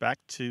 It goes back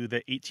to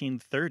the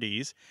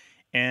 1830s.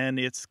 And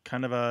it's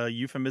kind of a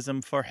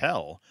euphemism for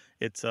hell.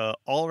 It's a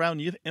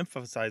all-around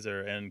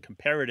emphasizer and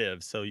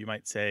comparative. So you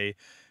might say,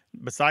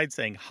 besides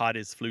saying hot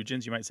is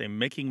flugens, you might say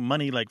making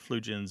money like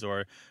flugens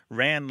or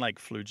ran like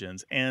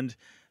flugens. And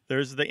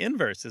there's the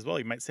inverse as well.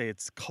 You might say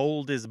it's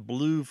cold is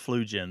blue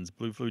flugens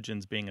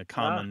being a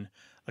common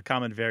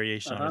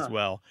variation as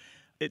well.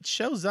 It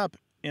shows up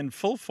in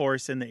full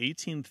force in the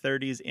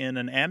 1830s in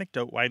an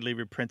anecdote widely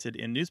reprinted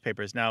in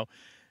newspapers. Now,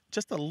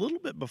 just a little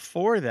bit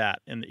before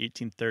that in the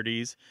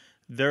 1830s,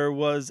 there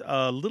was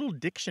a little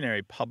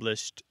dictionary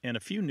published in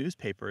a few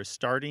newspapers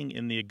starting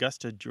in the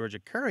Augusta, Georgia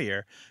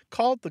Courier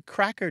called the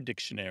Cracker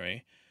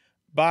Dictionary.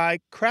 By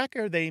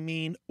cracker, they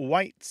mean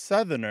white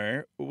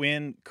Southerner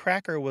when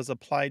cracker was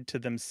applied to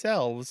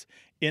themselves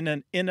in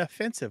an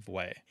inoffensive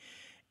way.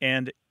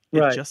 And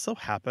it just so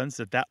happens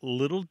that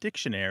little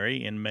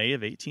dictionary in May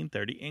of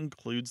 1830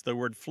 includes the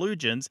word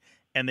flugens,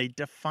 and they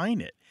define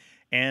it.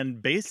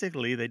 And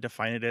basically, they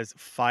define it as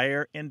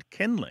fire and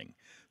kindling.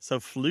 So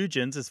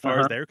flugens, as far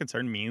as they're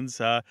concerned, means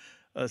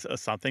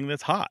something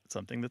that's hot,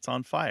 something that's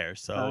on fire.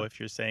 So if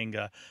you're saying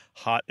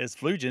hot as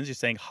flugens, you're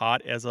saying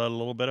hot as a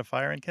little bit of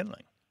fire and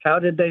kindling. How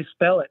did they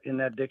spell it in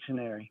that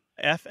dictionary?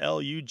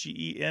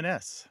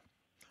 Flugens.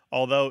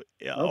 Although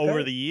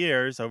over the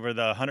years, over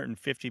the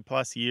 150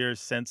 plus years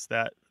since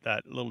that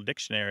little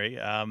dictionary,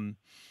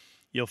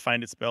 you'll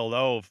find it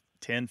spelled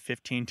 10,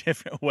 15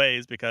 different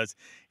ways, because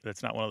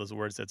that's not one of those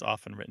words that's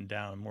often written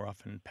down, more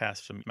often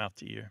passed from mouth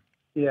to ear.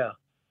 Yeah.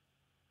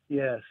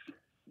 Yes.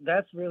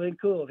 That's really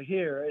cool to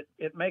hear.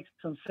 It makes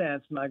some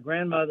sense. My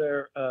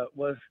grandmother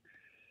was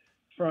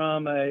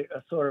from a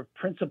sort of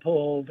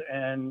principled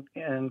and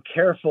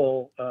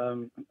careful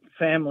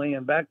family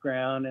and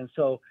background, and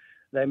so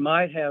they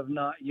might have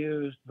not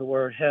used the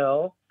word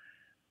hell.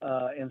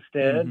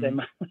 Instead,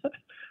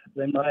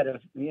 they might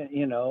have,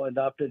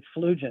 adopted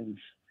flugens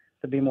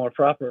to be more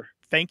proper.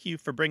 Thank you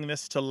for bringing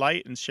this to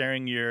light and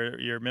sharing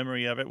your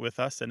memory of it with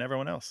us and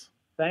everyone else.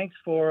 Thanks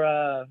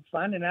for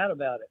finding out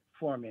about it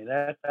for me.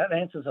 That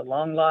answers a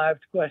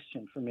long-lived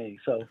question for me,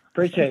 so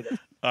appreciate it.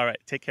 All right.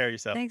 Take care of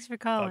yourself. Thanks for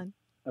calling.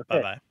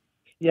 Okay. Bye-bye.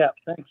 Yeah,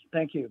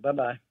 thank you.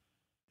 Bye-bye.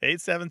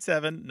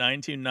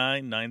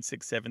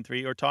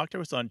 877-929-9673, or talk to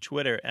us on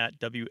Twitter at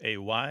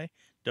WAYWORD.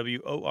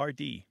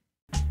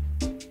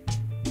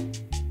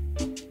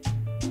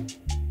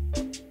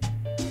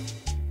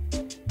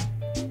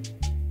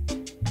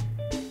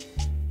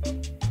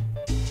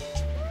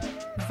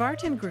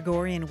 Vartan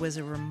Gregorian was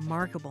a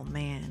remarkable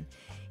man.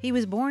 He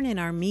was born in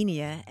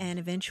Armenia and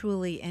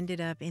eventually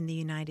ended up in the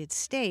United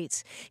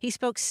States. He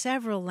spoke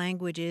several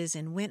languages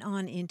and went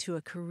on into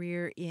a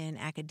career in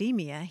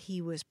academia.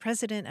 He was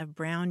president of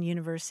Brown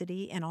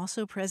University and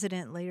also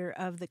president later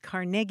of the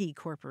Carnegie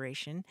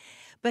Corporation.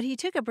 But he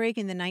took a break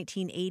in the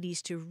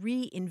 1980s to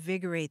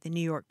reinvigorate the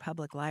New York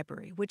Public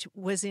Library, which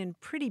was in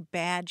pretty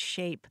bad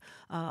shape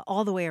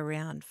all the way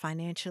around,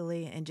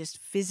 financially and just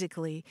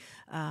physically,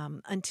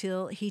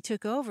 until he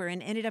took over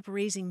and ended up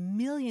raising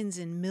millions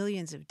and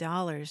millions of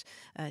dollars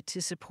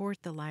to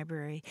support the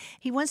library.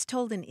 He once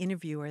told an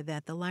interviewer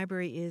that the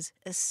library is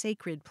a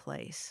sacred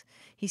place.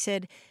 He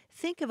said,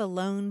 "Think of a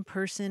lone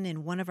person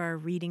in one of our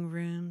reading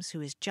rooms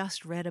who has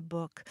just read a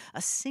book,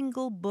 a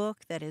single book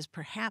that has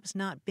perhaps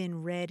not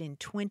been read in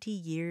 20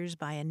 years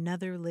by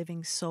another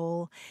living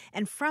soul,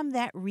 and from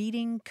that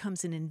reading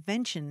comes an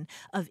invention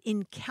of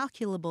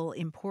incalculable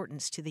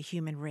importance to the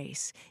human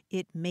race.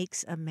 It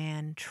makes a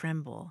man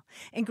tremble."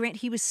 And Grant,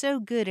 he was so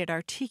good at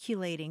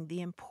articulating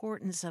the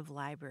importance of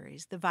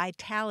libraries, the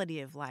vitality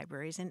of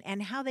libraries,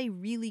 and how they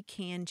really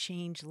can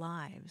change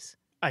lives.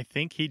 I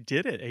think he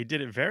did it. He did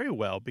it very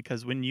well,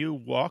 because when you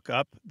walk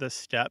up the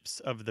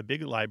steps of the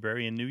big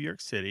library in New York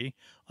City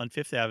on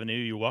Fifth Avenue,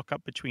 you walk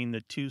up between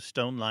the two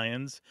stone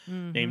lions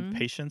named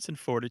Patience and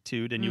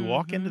Fortitude, and you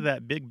walk into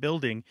that big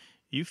building,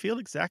 you feel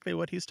exactly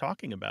what he's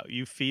talking about.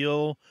 You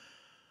feel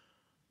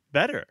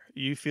better.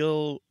 You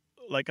feel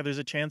like there's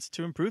a chance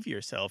to improve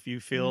yourself. You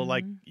feel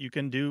like you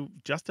can do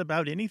just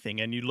about anything,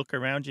 and you look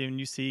around you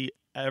and you see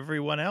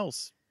everyone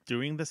else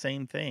doing the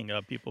same thing.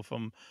 People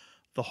from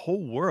the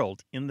whole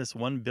world in this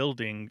one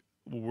building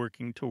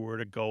working toward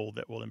a goal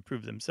that will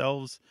improve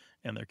themselves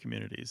and their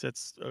communities.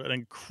 It's an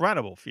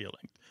incredible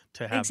feeling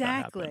to have that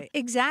happen.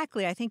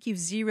 Exactly. I think you've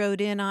zeroed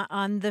in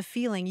on the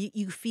feeling.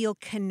 You feel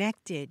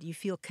connected. You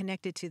feel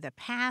connected to the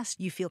past.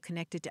 You feel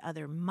connected to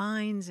other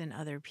minds and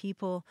other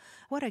people.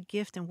 What a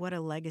gift and what a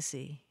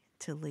legacy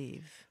to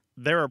leave.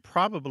 There are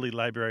probably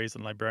libraries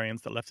and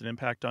librarians that left an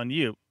impact on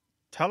you.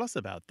 Tell us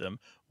about them.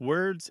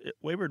 Words at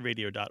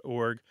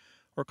waywardradio.org.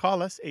 or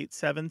call us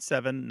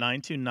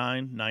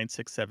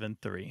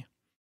 877-929-9673.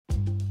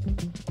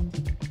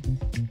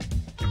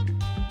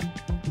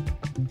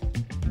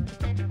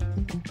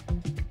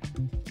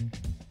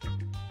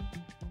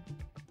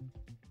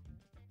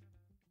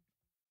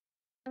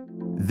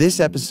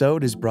 This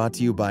episode is brought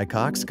to you by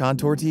Cox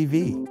Contour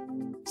TV.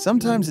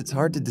 Sometimes it's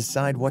hard to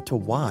decide what to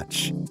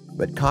watch,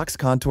 but Cox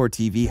Contour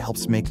TV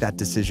helps make that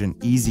decision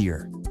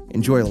easier.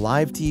 Enjoy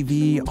live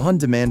TV,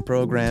 on-demand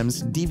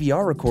programs,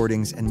 DVR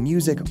recordings, and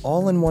music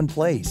all in one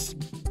place.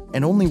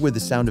 And only with the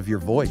sound of your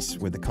voice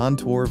with the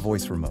Contour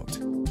voice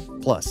remote.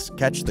 Plus,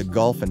 catch the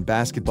golf and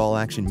basketball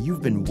action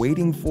you've been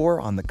waiting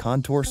for on the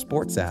Contour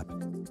Sports app.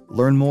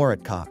 Learn more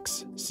at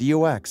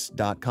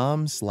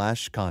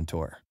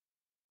cox.com/contour.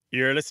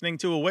 You're listening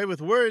to Away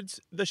with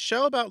Words, the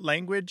show about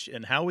language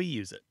and how we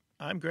use it.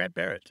 I'm Grant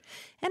Barrett.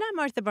 And I'm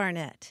Martha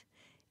Barnett.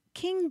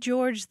 King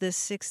George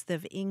VI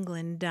of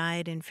England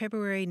died in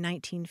February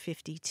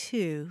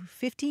 1952,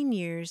 15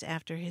 years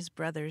after his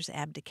brother's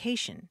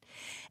abdication,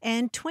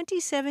 and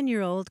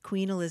 27-year-old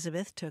Queen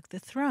Elizabeth took the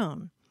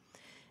throne.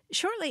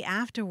 Shortly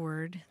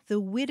afterward, the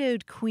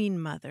widowed Queen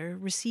Mother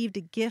received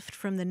a gift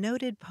from the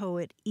noted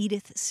poet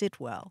Edith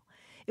Sitwell.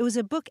 It was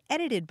a book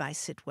edited by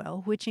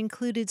Sitwell, which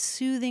included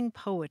soothing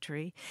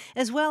poetry,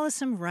 as well as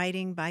some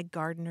writing by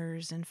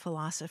gardeners and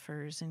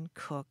philosophers and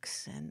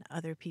cooks and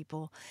other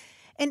people.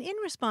 And in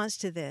response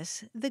to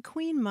this, the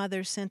Queen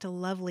Mother sent a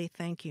lovely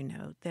thank you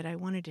note that I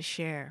wanted to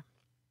share.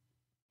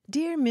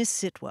 Dear Miss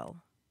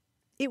Sitwell,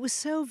 It was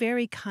so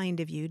very kind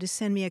of you to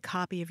send me a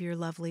copy of your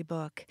lovely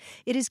book.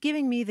 It is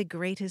giving me the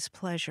greatest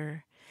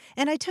pleasure.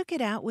 And I took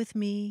it out with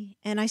me,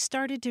 and I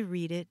started to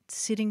read it,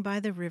 sitting by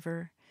the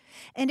river.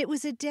 And it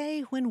was a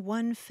day when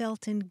one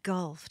felt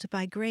engulfed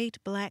by great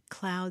black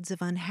clouds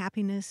of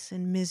unhappiness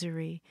and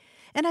misery,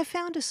 and I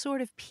found a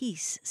sort of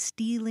peace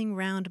stealing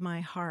round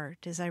my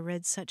heart as I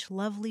read such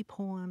lovely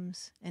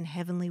poems and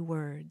heavenly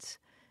words.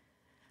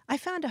 I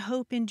found a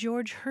hope in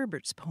George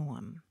Herbert's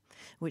poem,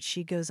 which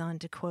she goes on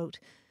to quote,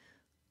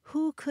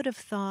 "Who could have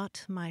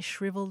thought my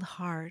shriveled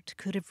heart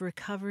could have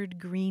recovered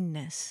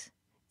greenness?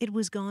 It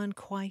was gone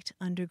quite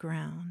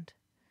underground."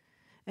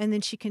 And then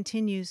she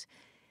continues,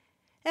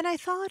 "And I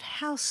thought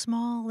how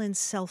small and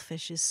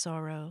selfish is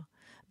sorrow,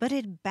 but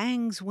it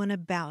bangs one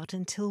about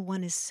until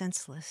one is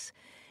senseless.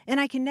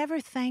 And I can never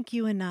thank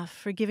you enough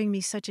for giving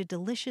me such a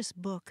delicious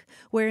book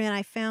wherein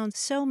I found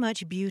so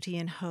much beauty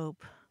and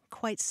hope,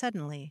 quite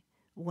suddenly,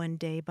 one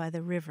day by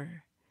the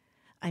river.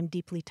 I'm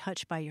deeply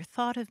touched by your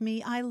thought of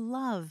me. I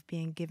love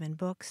being given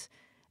books,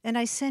 and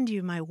I send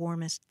you my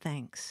warmest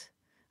thanks.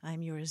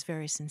 I'm yours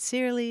very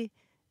sincerely,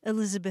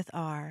 Elizabeth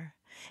R."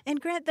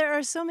 And Grant, there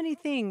are so many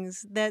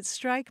things that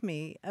strike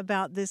me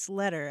about this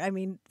letter. I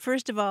mean,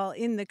 first of all,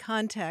 in the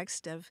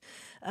context of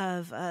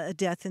a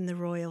death in the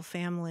royal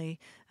family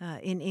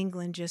in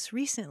England just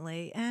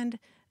recently, and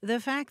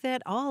the fact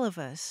that all of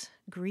us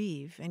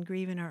grieve and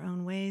grieve in our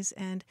own ways,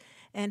 and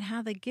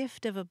how the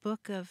gift of a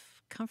book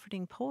of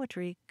comforting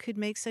poetry could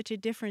make such a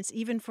difference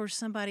even for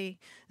somebody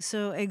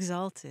so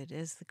exalted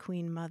as the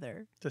Queen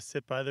Mother. To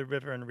sit by the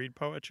river and read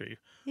poetry.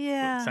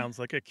 Yeah. Well, sounds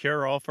like a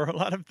cure-all for a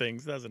lot of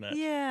things, doesn't it?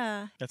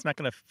 Yeah. It's not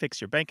going to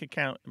fix your bank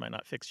account. It might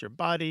not fix your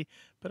body,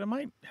 but it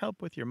might help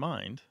with your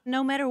mind.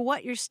 No matter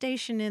what your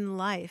station in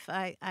life,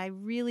 I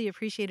really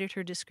appreciated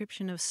her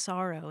description of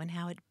sorrow and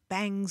how it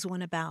bangs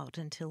one about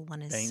until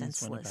one is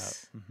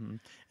senseless. Mm-hmm.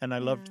 And I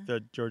loved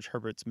the George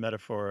Herbert's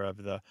metaphor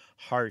of the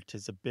heart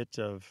as a bit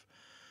of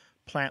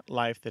plant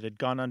life that had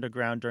gone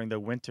underground during the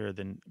winter,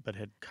 but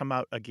had come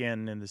out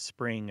again in the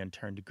spring and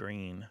turned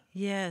green.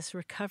 Yes,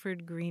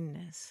 recovered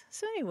greenness.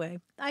 So anyway,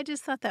 I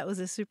just thought that was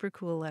a super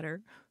cool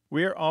letter.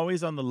 We're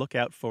always on the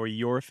lookout for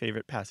your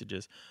favorite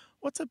passages.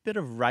 What's a bit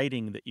of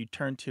writing that you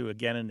turn to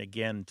again and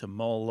again to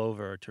mull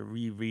over, to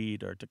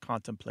reread, or to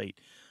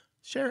contemplate?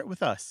 Share it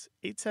with us,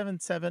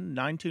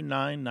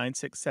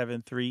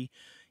 877-929-9673.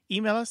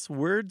 Email us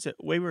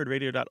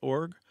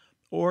words@waywardradio.org,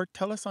 or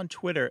tell us on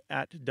Twitter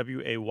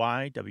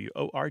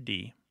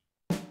 @WAYWORD.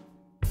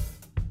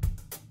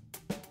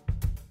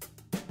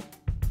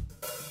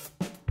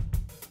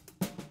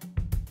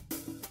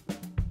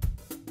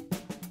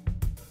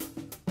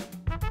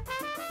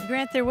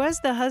 Grant, there was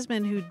the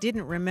husband who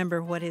didn't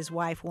remember what his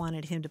wife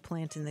wanted him to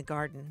plant in the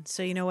garden.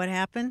 So you know what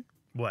happened?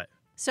 What?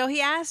 So he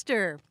asked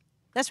her.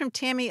 That's from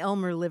Tammy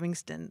Elmer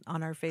Livingston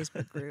on our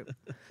Facebook group.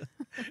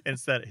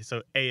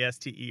 So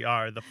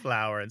ASTER, the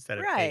flower, instead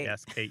of right.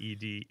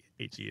 ASKEDHER.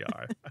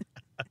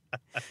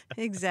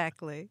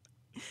 Exactly.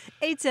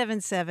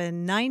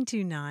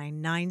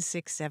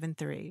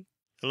 877-929-9673.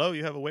 Hello,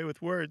 you have a way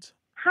with words.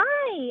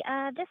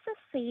 Hi, this is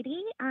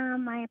Sadie.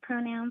 My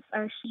pronouns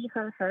are she,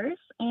 her, hers,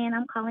 and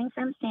I'm calling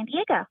from San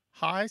Diego.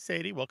 Hi,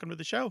 Sadie. Welcome to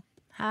the show.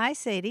 Hi,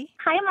 Sadie.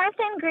 Hi,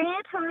 Martha and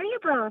Grant. How are you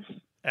both?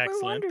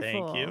 Excellent.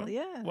 Thank you.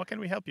 Yeah. What can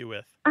we help you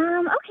with?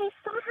 Okay,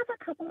 so I have a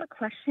couple of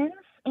questions,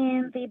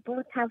 and they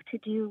both have to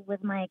do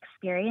with my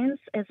experience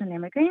as an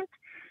immigrant.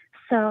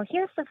 So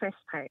here's the first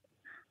part.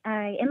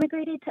 I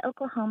immigrated to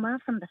Oklahoma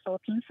from the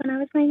Philippines when I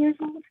was 9 years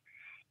old.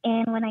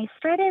 And when I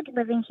started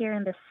living here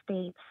in the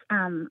States,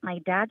 my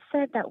dad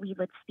said that we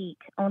would speak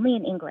only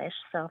in English.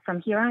 So from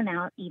here on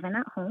out, even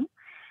at home.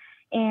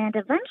 And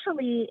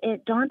eventually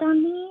it dawned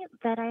on me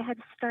that I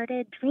had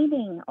started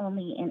dreaming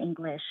only in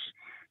English.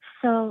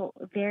 So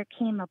there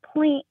came a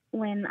point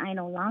when I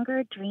no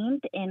longer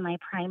dreamed in my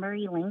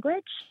primary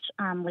language,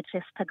 which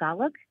is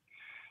Tagalog.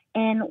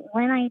 And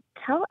when I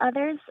tell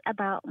others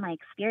about my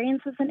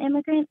experience as an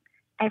immigrant,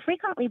 I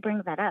frequently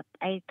bring that up.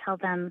 I tell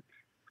them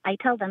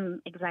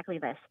exactly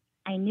this.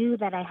 I knew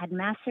that I had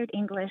mastered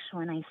English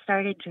when I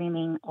started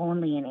dreaming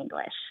only in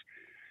English.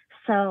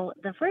 So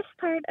the first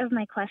part of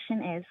my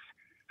question is,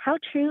 how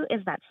true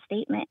is that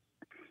statement?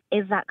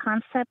 Is that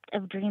concept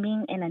of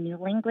dreaming in a new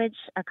language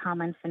a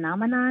common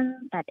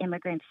phenomenon that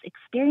immigrants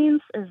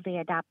experience as they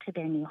adapt to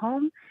their new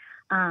home?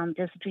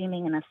 Does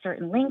dreaming in a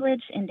certain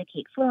language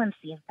indicate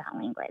fluency of that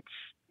language?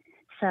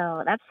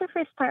 So that's the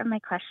first part of my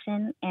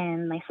question.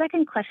 And my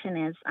second question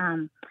is,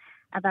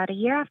 about a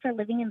year after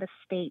living in the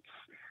States,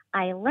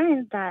 I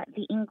learned that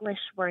the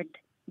English word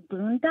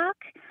boondock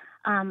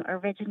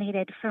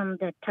originated from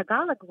the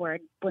Tagalog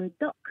word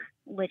bundok,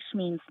 which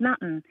means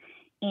mountain.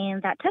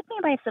 And that took me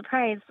by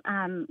surprise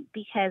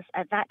because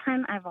at that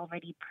time I've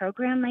already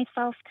programmed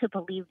myself to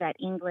believe that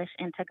English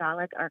and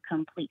Tagalog are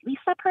completely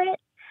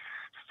separate.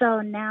 So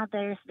now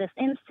there's this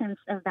instance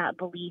of that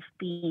belief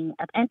being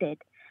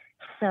upended.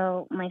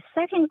 So my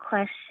second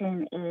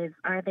question is,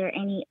 are there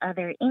any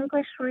other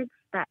English words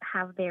that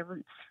have their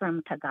roots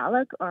from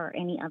Tagalog or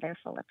any other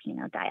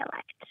Filipino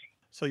dialect?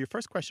 So your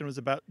first question was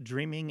about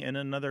dreaming in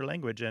another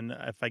language. And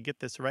if I get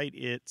this right,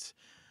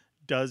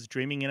 does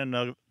dreaming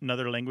in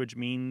another language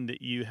mean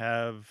that you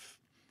have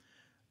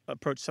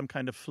approached some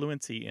kind of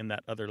fluency in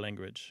that other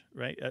language,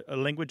 right? A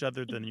language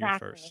other than your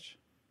first.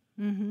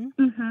 Mm-hmm.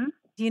 Mm-hmm.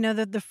 You know,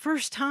 that the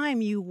first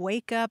time you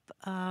wake up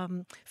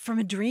from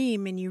a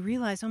dream and you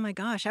realize, oh my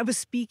gosh, I was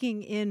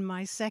speaking in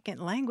my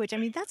second language. I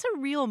mean, that's a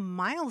real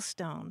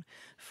milestone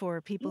for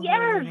people who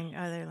are learning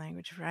other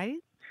language, right?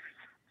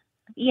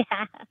 Yeah.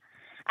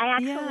 I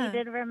actually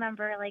did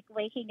remember like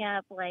waking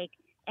up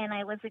and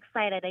I was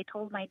excited. I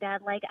told my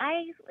dad I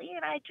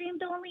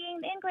dreamed only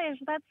in English.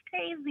 That's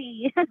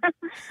crazy.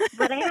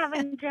 But I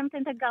haven't dreamt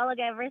in Tagalog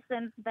ever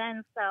since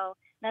then. So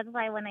that's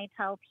why when I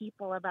tell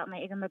people about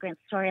my immigrant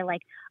story,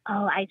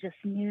 I just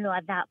knew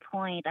at that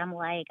point I'm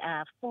like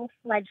a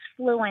full-fledged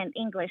fluent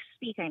English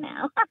speaker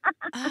now.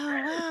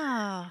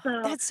 Oh,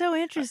 wow. That's so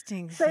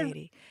interesting,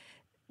 Sadie.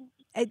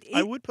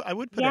 I would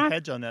put a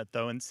hedge on that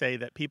though, and say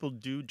that people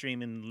do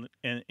dream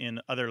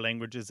in other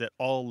languages at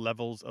all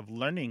levels of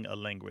learning a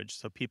language.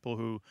 So people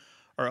who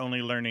are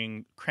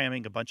only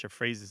cramming a bunch of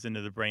phrases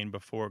into the brain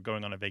before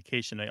going on a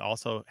vacation, they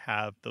also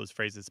have those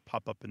phrases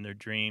pop up in their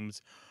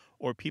dreams.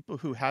 Or people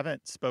who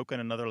haven't spoken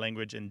another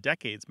language in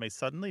decades may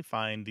suddenly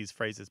find these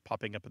phrases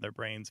popping up in their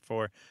brains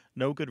for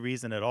no good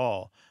reason at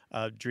all.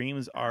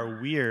 Dreams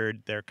are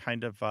weird. They're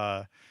kind of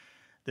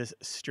this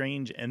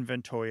strange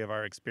inventory of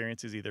our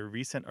experiences, either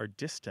recent or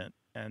distant.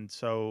 And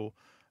so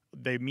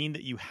they mean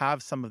that you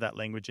have some of that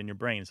language in your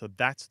brain. So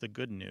that's the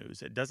good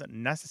news. It doesn't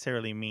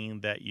necessarily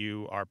mean that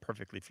you are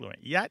perfectly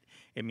fluent yet.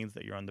 It means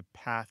that you're on the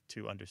path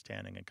to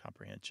understanding and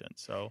comprehension.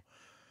 So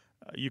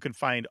you can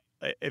find,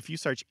 if you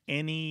search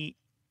any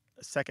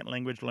second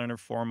language learner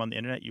forum on the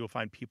internet, you will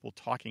find people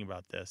talking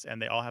about this,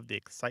 and they all have the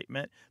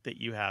excitement that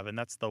you have. And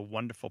that's the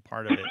wonderful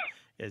part of it,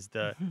 is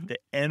the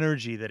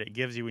energy that it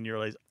gives you when you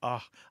realize,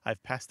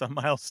 I've passed a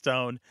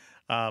milestone.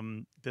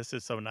 This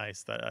is so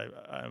nice that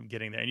I'm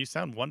getting there. And you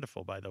sound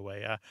wonderful, by the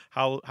way.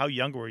 How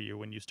young were you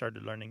when you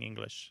started learning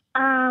English?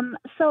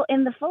 So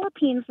in the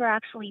Philippines, we're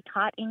actually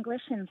taught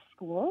English in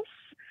schools.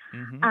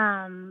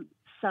 Mm-hmm.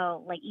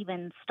 So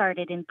even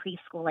started in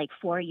preschool,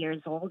 4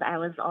 years old, I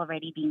was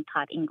already being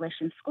taught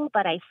English in school,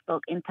 but I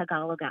spoke in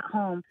Tagalog at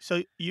home.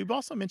 So you've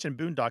also mentioned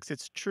boondocks.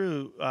 It's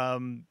true.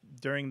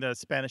 During the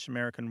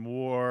Spanish-American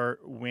War,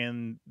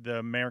 when the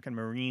American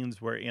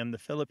Marines were in the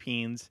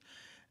Philippines,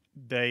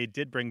 they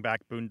did bring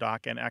back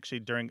boondock. And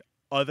actually during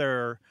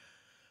other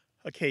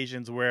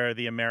occasions where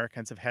the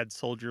Americans have had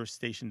soldiers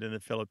stationed in the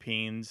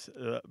Philippines,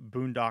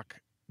 boondock,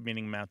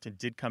 meaning mountain,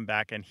 did come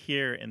back. And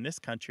here in this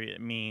country,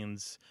 it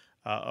means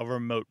a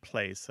remote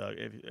place.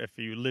 If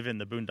you live in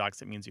the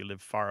boondocks, it means you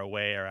live far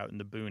away or out in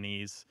the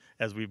boonies,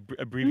 as we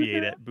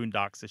abbreviate it.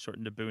 Boondocks is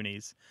shortened to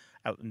boonies,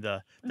 out in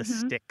the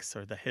sticks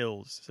or the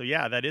hills. So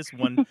yeah, that is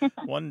one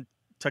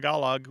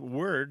Tagalog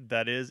word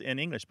that is in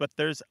English. But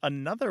there's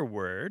another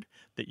word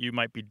that you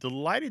might be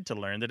delighted to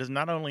learn that is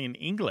not only in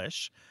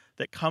English,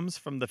 that comes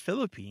from the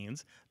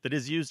Philippines, that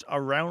is used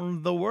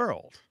around the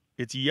world.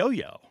 It's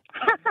yo-yo.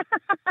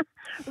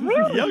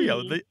 Really?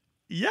 Yo-yo.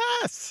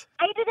 Yes.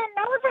 I didn't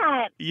know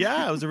that.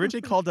 Yeah, it was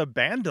originally called a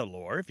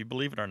bandalore, if you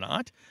believe it or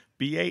not.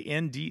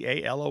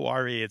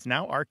 Bandalore. It's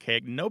now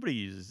archaic. Nobody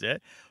uses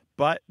it.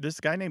 But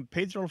this guy named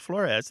Pedro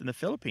Flores in the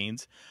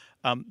Philippines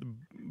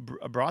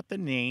brought the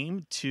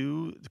name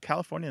to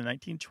California in the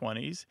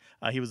 1920s.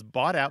 He was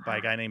bought out by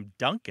a guy named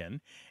Duncan.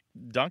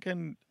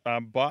 Duncan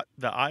bought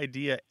the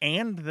idea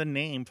and the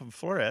name from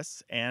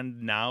Flores,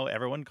 and now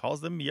everyone calls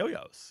them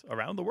yo-yos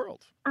around the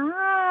world.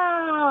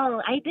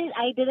 Oh, I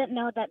didn't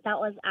know that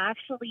was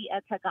actually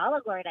a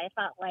Tagalog word. I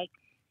thought they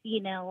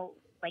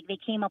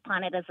came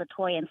upon it as a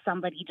toy and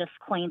somebody just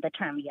coined the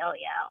term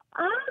yo-yo.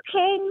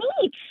 Okay,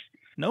 neat.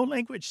 No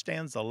language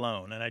stands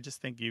alone, and I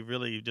just think you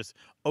really just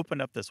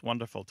opened up this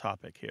wonderful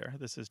topic here.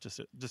 This is just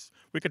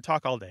we could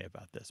talk all day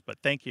about this, but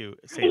thank you,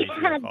 Sadie,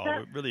 for your call.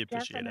 We really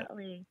appreciate it.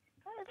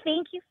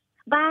 Thank you.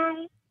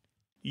 Bye.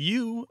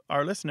 You,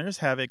 our listeners,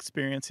 have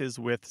experiences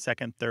with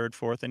second, third,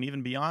 fourth, and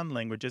even beyond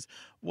languages.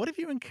 What have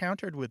you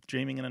encountered with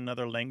dreaming in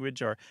another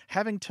language or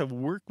having to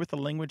work with a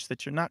language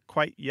that you're not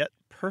quite yet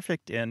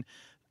perfect in?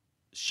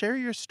 Share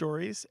your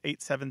stories,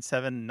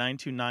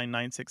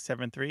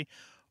 877-929-9673,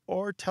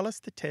 or tell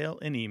us the tale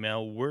in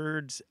email,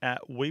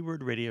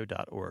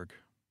 words@waywardradio.org.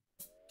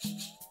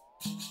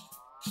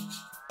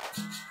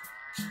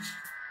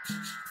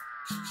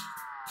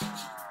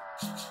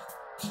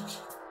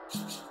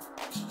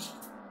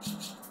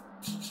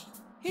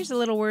 Here's a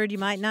little word you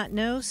might not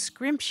know,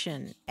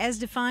 scrimption. As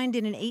defined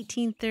in an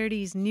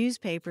 1830s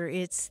newspaper,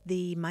 it's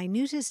the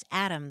minutest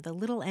atom, the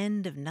little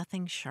end of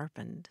nothing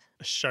sharpened.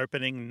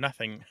 Sharpening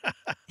nothing.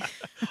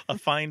 A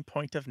fine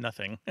point of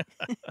nothing. A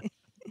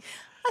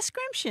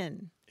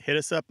scrimption. Hit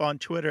us up on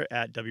Twitter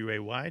at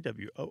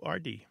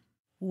WAYWORD.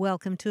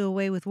 Welcome to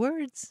Away with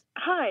Words.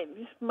 Hi,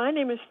 my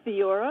name is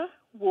Theora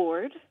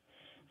Ward,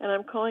 and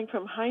I'm calling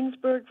from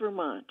Heinsberg,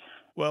 Vermont.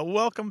 Well,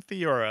 welcome,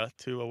 Theora,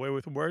 to Away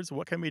with Words.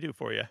 What can we do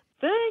for you?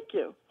 Thank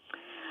you.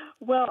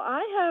 Well,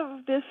 I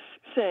have this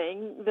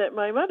saying that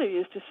my mother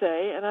used to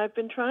say, and I've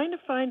been trying to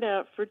find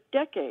out for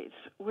decades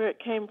where it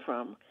came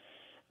from.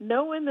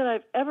 No one that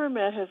I've ever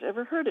met has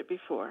ever heard it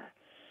before.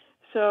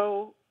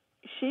 So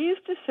she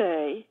used to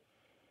say,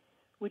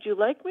 "Would you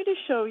like me to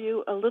show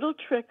you a little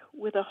trick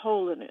with a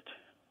hole in it?"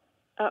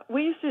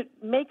 We used to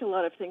make a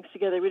lot of things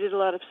together. We did a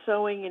lot of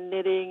sewing and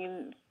knitting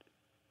and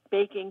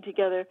baking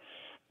together.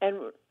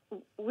 And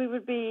we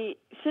would be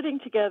sitting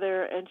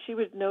together, and she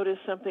would notice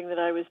something that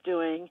I was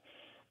doing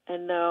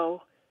and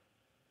know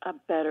a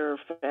better,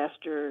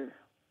 faster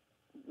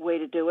way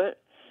to do it.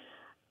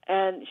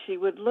 And she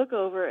would look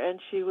over, and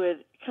she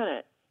would kind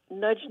of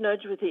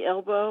nudge with the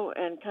elbow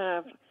and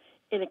kind of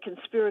in a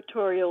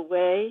conspiratorial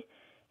way,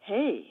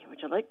 "Hey, would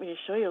you like me to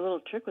show you a little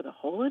trick with a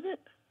hole in it?"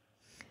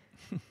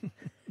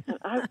 And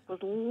I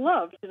would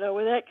love to know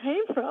where that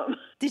came from.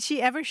 Did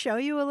she ever show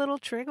you a little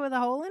trick with a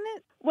hole in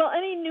it? Well,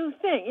 any new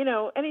thing,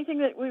 anything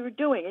that we were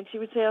doing, and she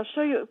would say, "I'll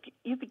show you.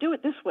 You could do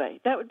it this way.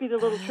 That would be the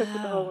little trick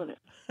with the hole in it."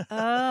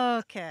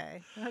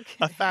 Okay.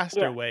 A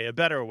faster way, a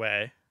better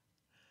way.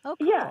 Oh,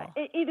 cool. Yeah,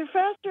 either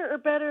faster or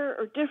better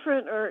or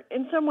different or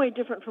in some way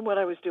different from what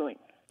I was doing.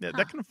 Yeah,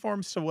 that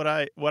conforms to what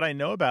I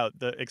know about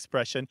the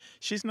expression.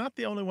 She's not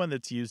the only one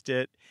that's used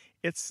it.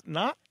 It's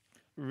not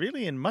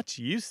really in much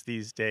use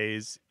these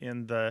days.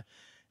 In the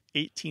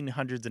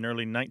 1800s and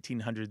early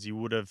 1900s, you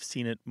would have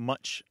seen it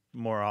much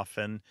more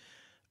often.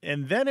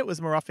 And then it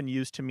was more often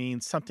used to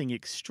mean something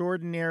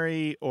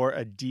extraordinary or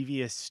a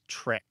devious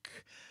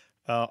trick.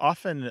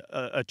 Often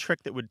a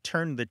trick that would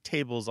turn the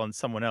tables on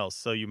someone else.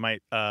 So you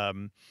might,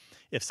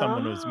 if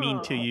someone was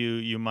mean to you,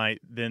 you might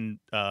then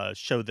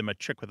show them a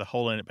trick with a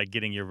hole in it by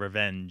getting your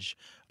revenge,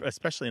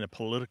 especially in a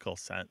political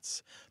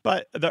sense.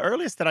 But the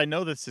earliest that I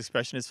know this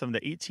expression is from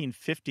the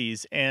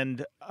 1850s,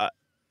 and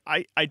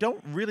I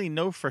don't really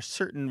know for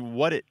certain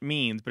what it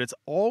means, but it's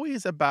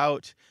always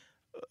about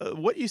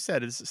what you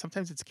said. Is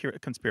sometimes it's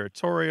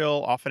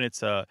conspiratorial. Often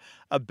it's a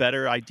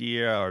better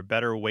idea or a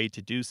better way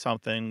to do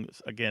something.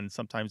 Again,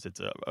 sometimes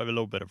it's a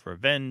little bit of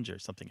revenge or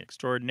something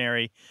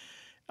extraordinary.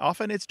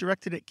 Often it's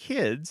directed at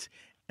kids,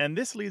 and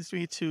this leads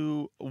me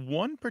to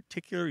one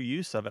particular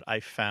use of it I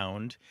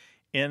found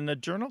in a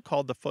journal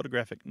called the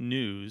Photographic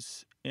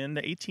News in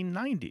the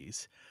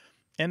 1890s.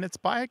 And it's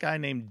by a guy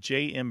named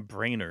J.M.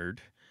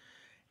 Brainerd.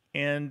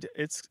 And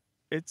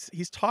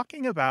he's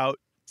talking about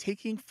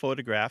taking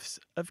photographs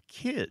of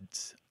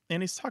kids.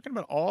 And he's talking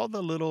about all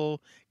the little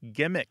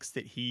gimmicks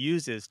that he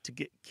uses to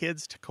get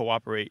kids to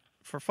cooperate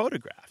for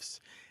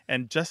photographs.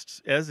 And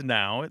just as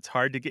now, it's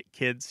hard to get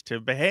kids to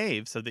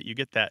behave so that you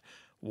get that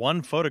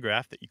one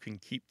photograph that you can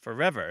keep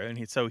forever.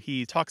 And so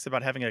he talks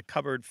about having a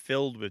cupboard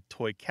filled with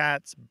toy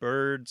cats,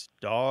 birds,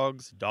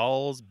 dogs,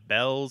 dolls,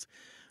 bells,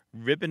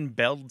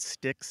 ribbon-belled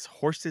sticks,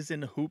 horses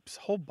in hoops,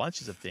 whole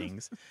bunches of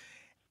things.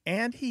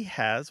 And he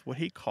has what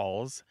he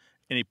calls,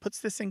 and he puts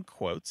this in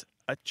quotes,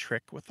 a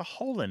trick with a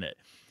hole in it.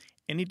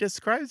 And he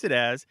describes it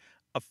as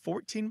a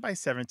 14 by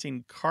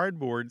 17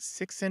 cardboard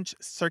 6-inch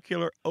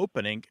circular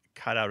opening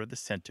cut out of the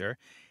center.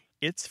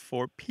 It's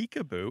for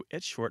peekaboo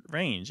at short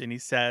range. And he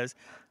says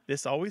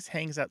this always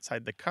hangs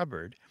outside the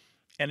cupboard.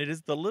 And it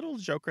is the little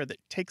joker that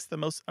takes the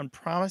most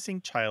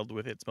unpromising child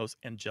with its most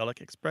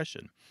angelic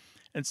expression.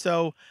 And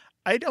so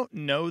I don't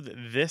know that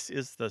this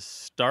is the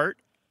start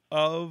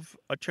of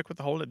a trick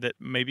with a hole in it, that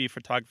maybe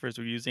photographers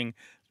were using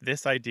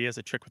this idea as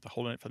a trick with a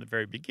hole in it from the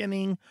very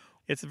beginning.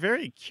 It's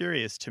very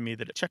curious to me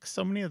that it checks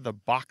so many of the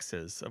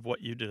boxes of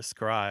what you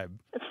describe.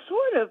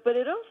 Sort of, but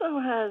it also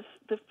has,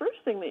 the first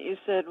thing that you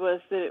said was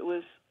that it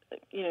was,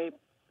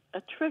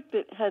 a trick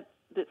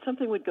that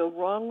something would go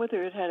wrong with,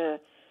 or it had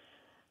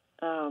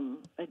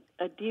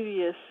a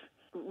devious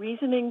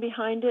reasoning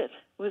behind it.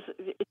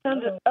 It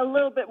sounded a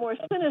little bit more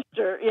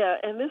sinister, yeah.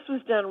 And this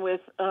was done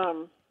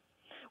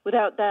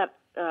without that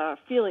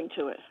feeling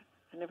to it.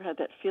 I never had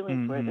that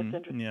feeling for it. That's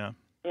interesting.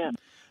 Yeah.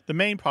 The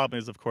main problem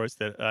is, of course,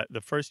 that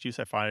the first use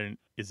I find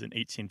is in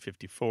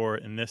 1854,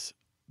 and this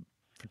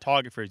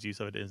photographer's use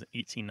of it is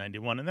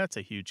 1891, and that's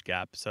a huge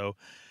gap. So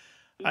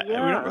we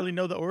don't really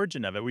know the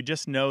origin of it. We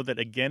just know that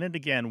again and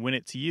again, when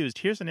it's used,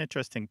 here's an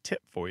interesting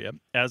tip for you.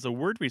 As a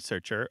word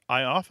researcher,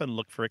 I often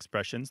look for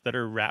expressions that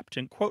are wrapped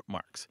in quote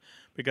marks,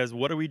 because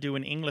what do we do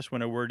in English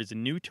when a word is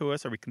new to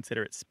us or we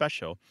consider it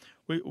special?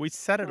 We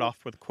set it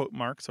off with quote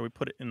marks, or we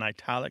put it in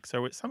italics,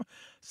 or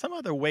some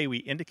other way we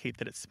indicate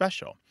that it's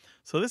special.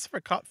 So this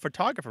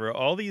photographer,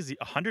 all these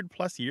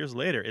 100+ years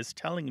later, is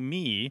telling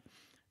me,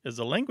 as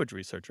a language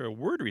researcher, a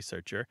word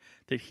researcher,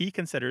 that he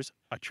considers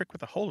a trick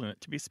with a hole in it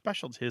to be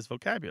special to his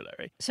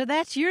vocabulary. So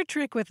that's your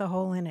trick with a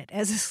hole in it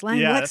as a slang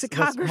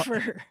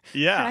lexicographer.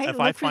 Right? If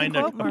I find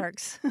quote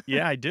marks.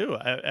 Yeah, I do.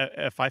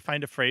 If I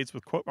find a phrase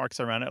with quote marks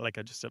around it, like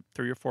just a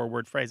 3 or 4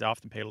 word phrase, I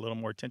often pay a little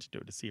more attention to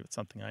it to see if it's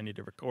something I need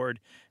to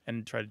record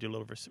and try to do a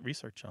little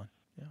research on.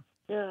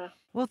 Yeah.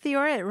 Well,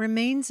 Theora, it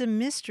remains a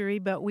mystery,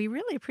 but we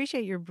really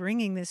appreciate your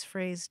bringing this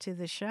phrase to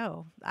the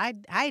show. I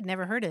had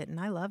never heard it, and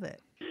I love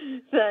it.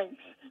 Thanks.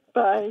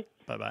 Bye.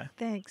 Bye-bye.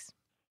 Thanks.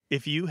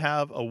 If you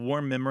have a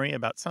warm memory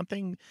about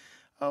something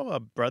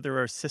a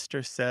brother or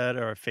sister said,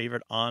 or a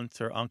favorite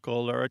aunt or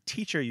uncle, or a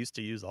teacher used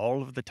to use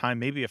all of the time,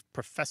 maybe a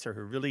professor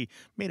who really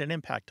made an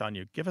impact on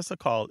you. Give us a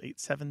call,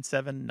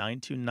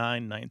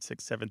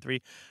 877-929-9673,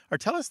 or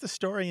tell us the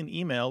story in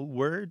email,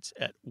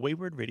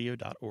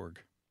 words@waywardradio.org.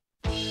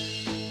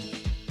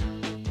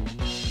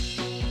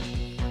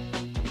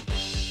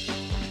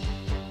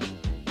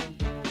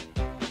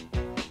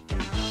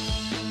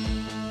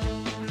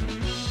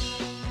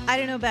 I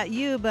don't know about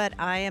you, but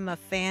I am a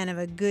fan of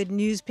a good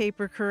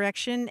newspaper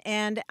correction,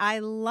 and I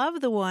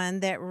love the one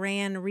that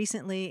ran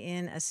recently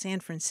in a San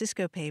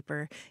Francisco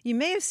paper. You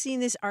may have seen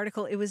this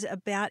article. It was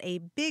about a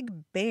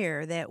big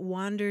bear that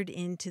wandered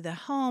into the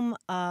home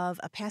of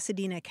a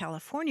Pasadena,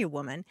 California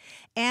woman,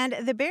 and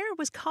the bear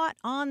was caught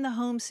on the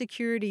home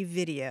security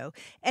video.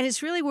 And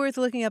it's really worth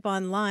looking up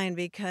online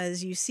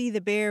because you see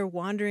the bear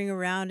wandering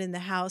around in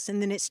the house,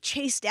 and then it's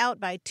chased out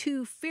by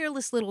two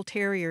fearless little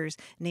terriers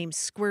named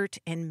Squirt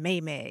and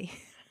May-May.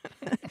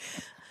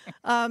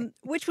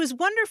 Which was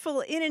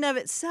wonderful in and of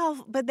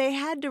itself, but they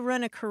had to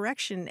run a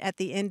correction at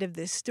the end of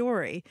this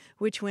story,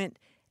 which went,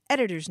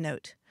 editor's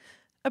note.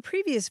 A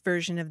previous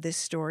version of this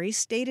story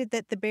stated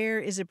that the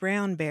bear is a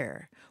brown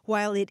bear.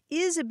 While it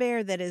is a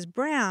bear that is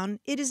brown,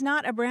 it is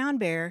not a brown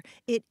bear.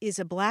 It is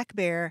a black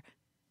bear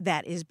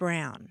that is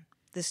brown.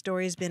 The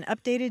story has been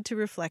updated to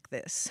reflect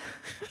this.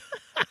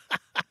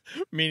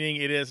 Meaning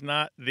it is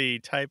not the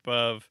type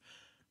of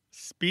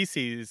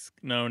species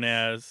known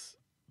as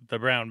the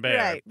brown bear,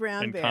 right,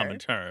 brown in bear. Common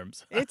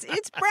terms. It's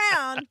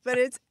brown, but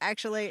it's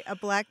actually a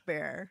black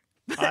bear.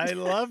 I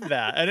love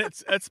that, and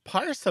it's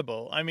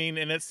parsable. I mean,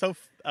 and it's so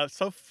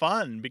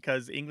fun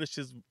because English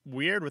is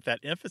weird with that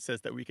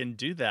emphasis that we can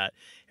do that.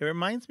 It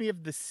reminds me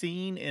of the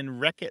scene in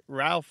Wreck-It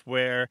Ralph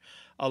where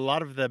a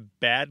lot of the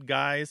bad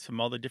guys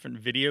from all the different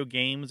video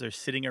games are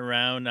sitting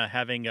around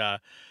having a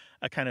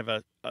kind of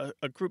a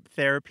group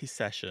therapy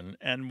session,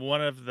 and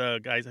one of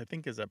the guys, I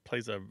think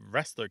plays a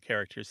wrestler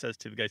character, says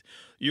to the guys,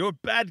 "You're a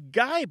bad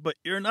guy, but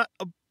you're not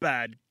a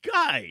bad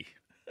guy."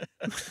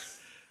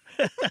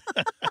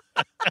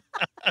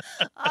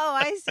 Oh,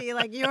 I see.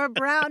 Like, you're a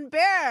brown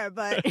bear,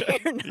 but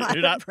you're not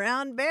a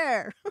brown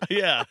bear.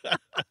 Yeah.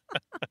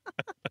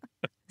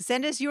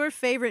 Send us your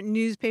favorite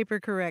newspaper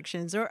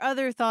corrections or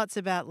other thoughts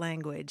about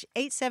language.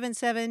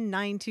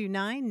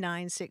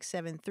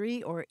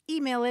 877-929-9673 or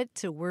email it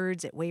to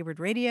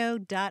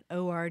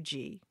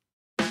words@waywardradio.org.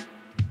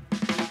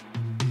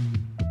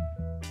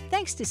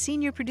 Thanks to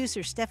senior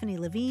producer Stephanie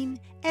Levine,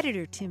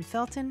 editor Tim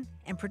Felton,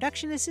 and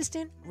production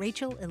assistant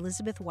Rachel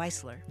Elizabeth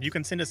Weisler. You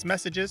can send us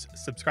messages,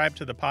 subscribe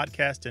to the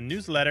podcast and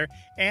newsletter,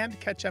 and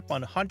catch up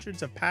on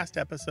hundreds of past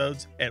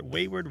episodes at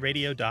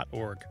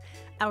waywardradio.org.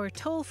 Our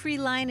toll-free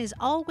line is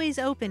always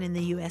open in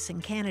the U.S.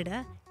 and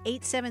Canada,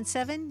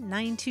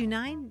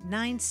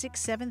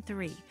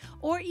 877-929-9673,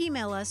 or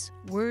email us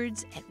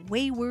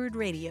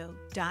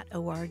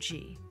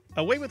words@waywardradio.org.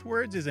 A Way with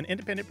Words is an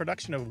independent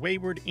production of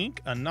Wayward, Inc.,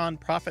 a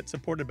nonprofit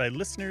supported by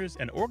listeners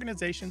and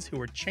organizations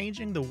who are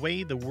changing the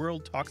way the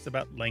world talks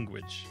about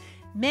language.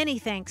 Many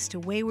thanks to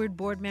Wayward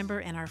board member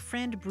and our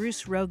friend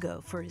Bruce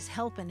Rogo for his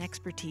help and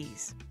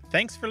expertise.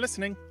 Thanks for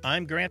listening.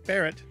 I'm Grant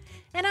Barrett.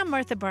 And I'm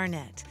Martha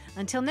Barnett.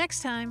 Until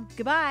next time,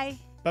 goodbye.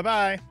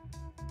 Bye-bye.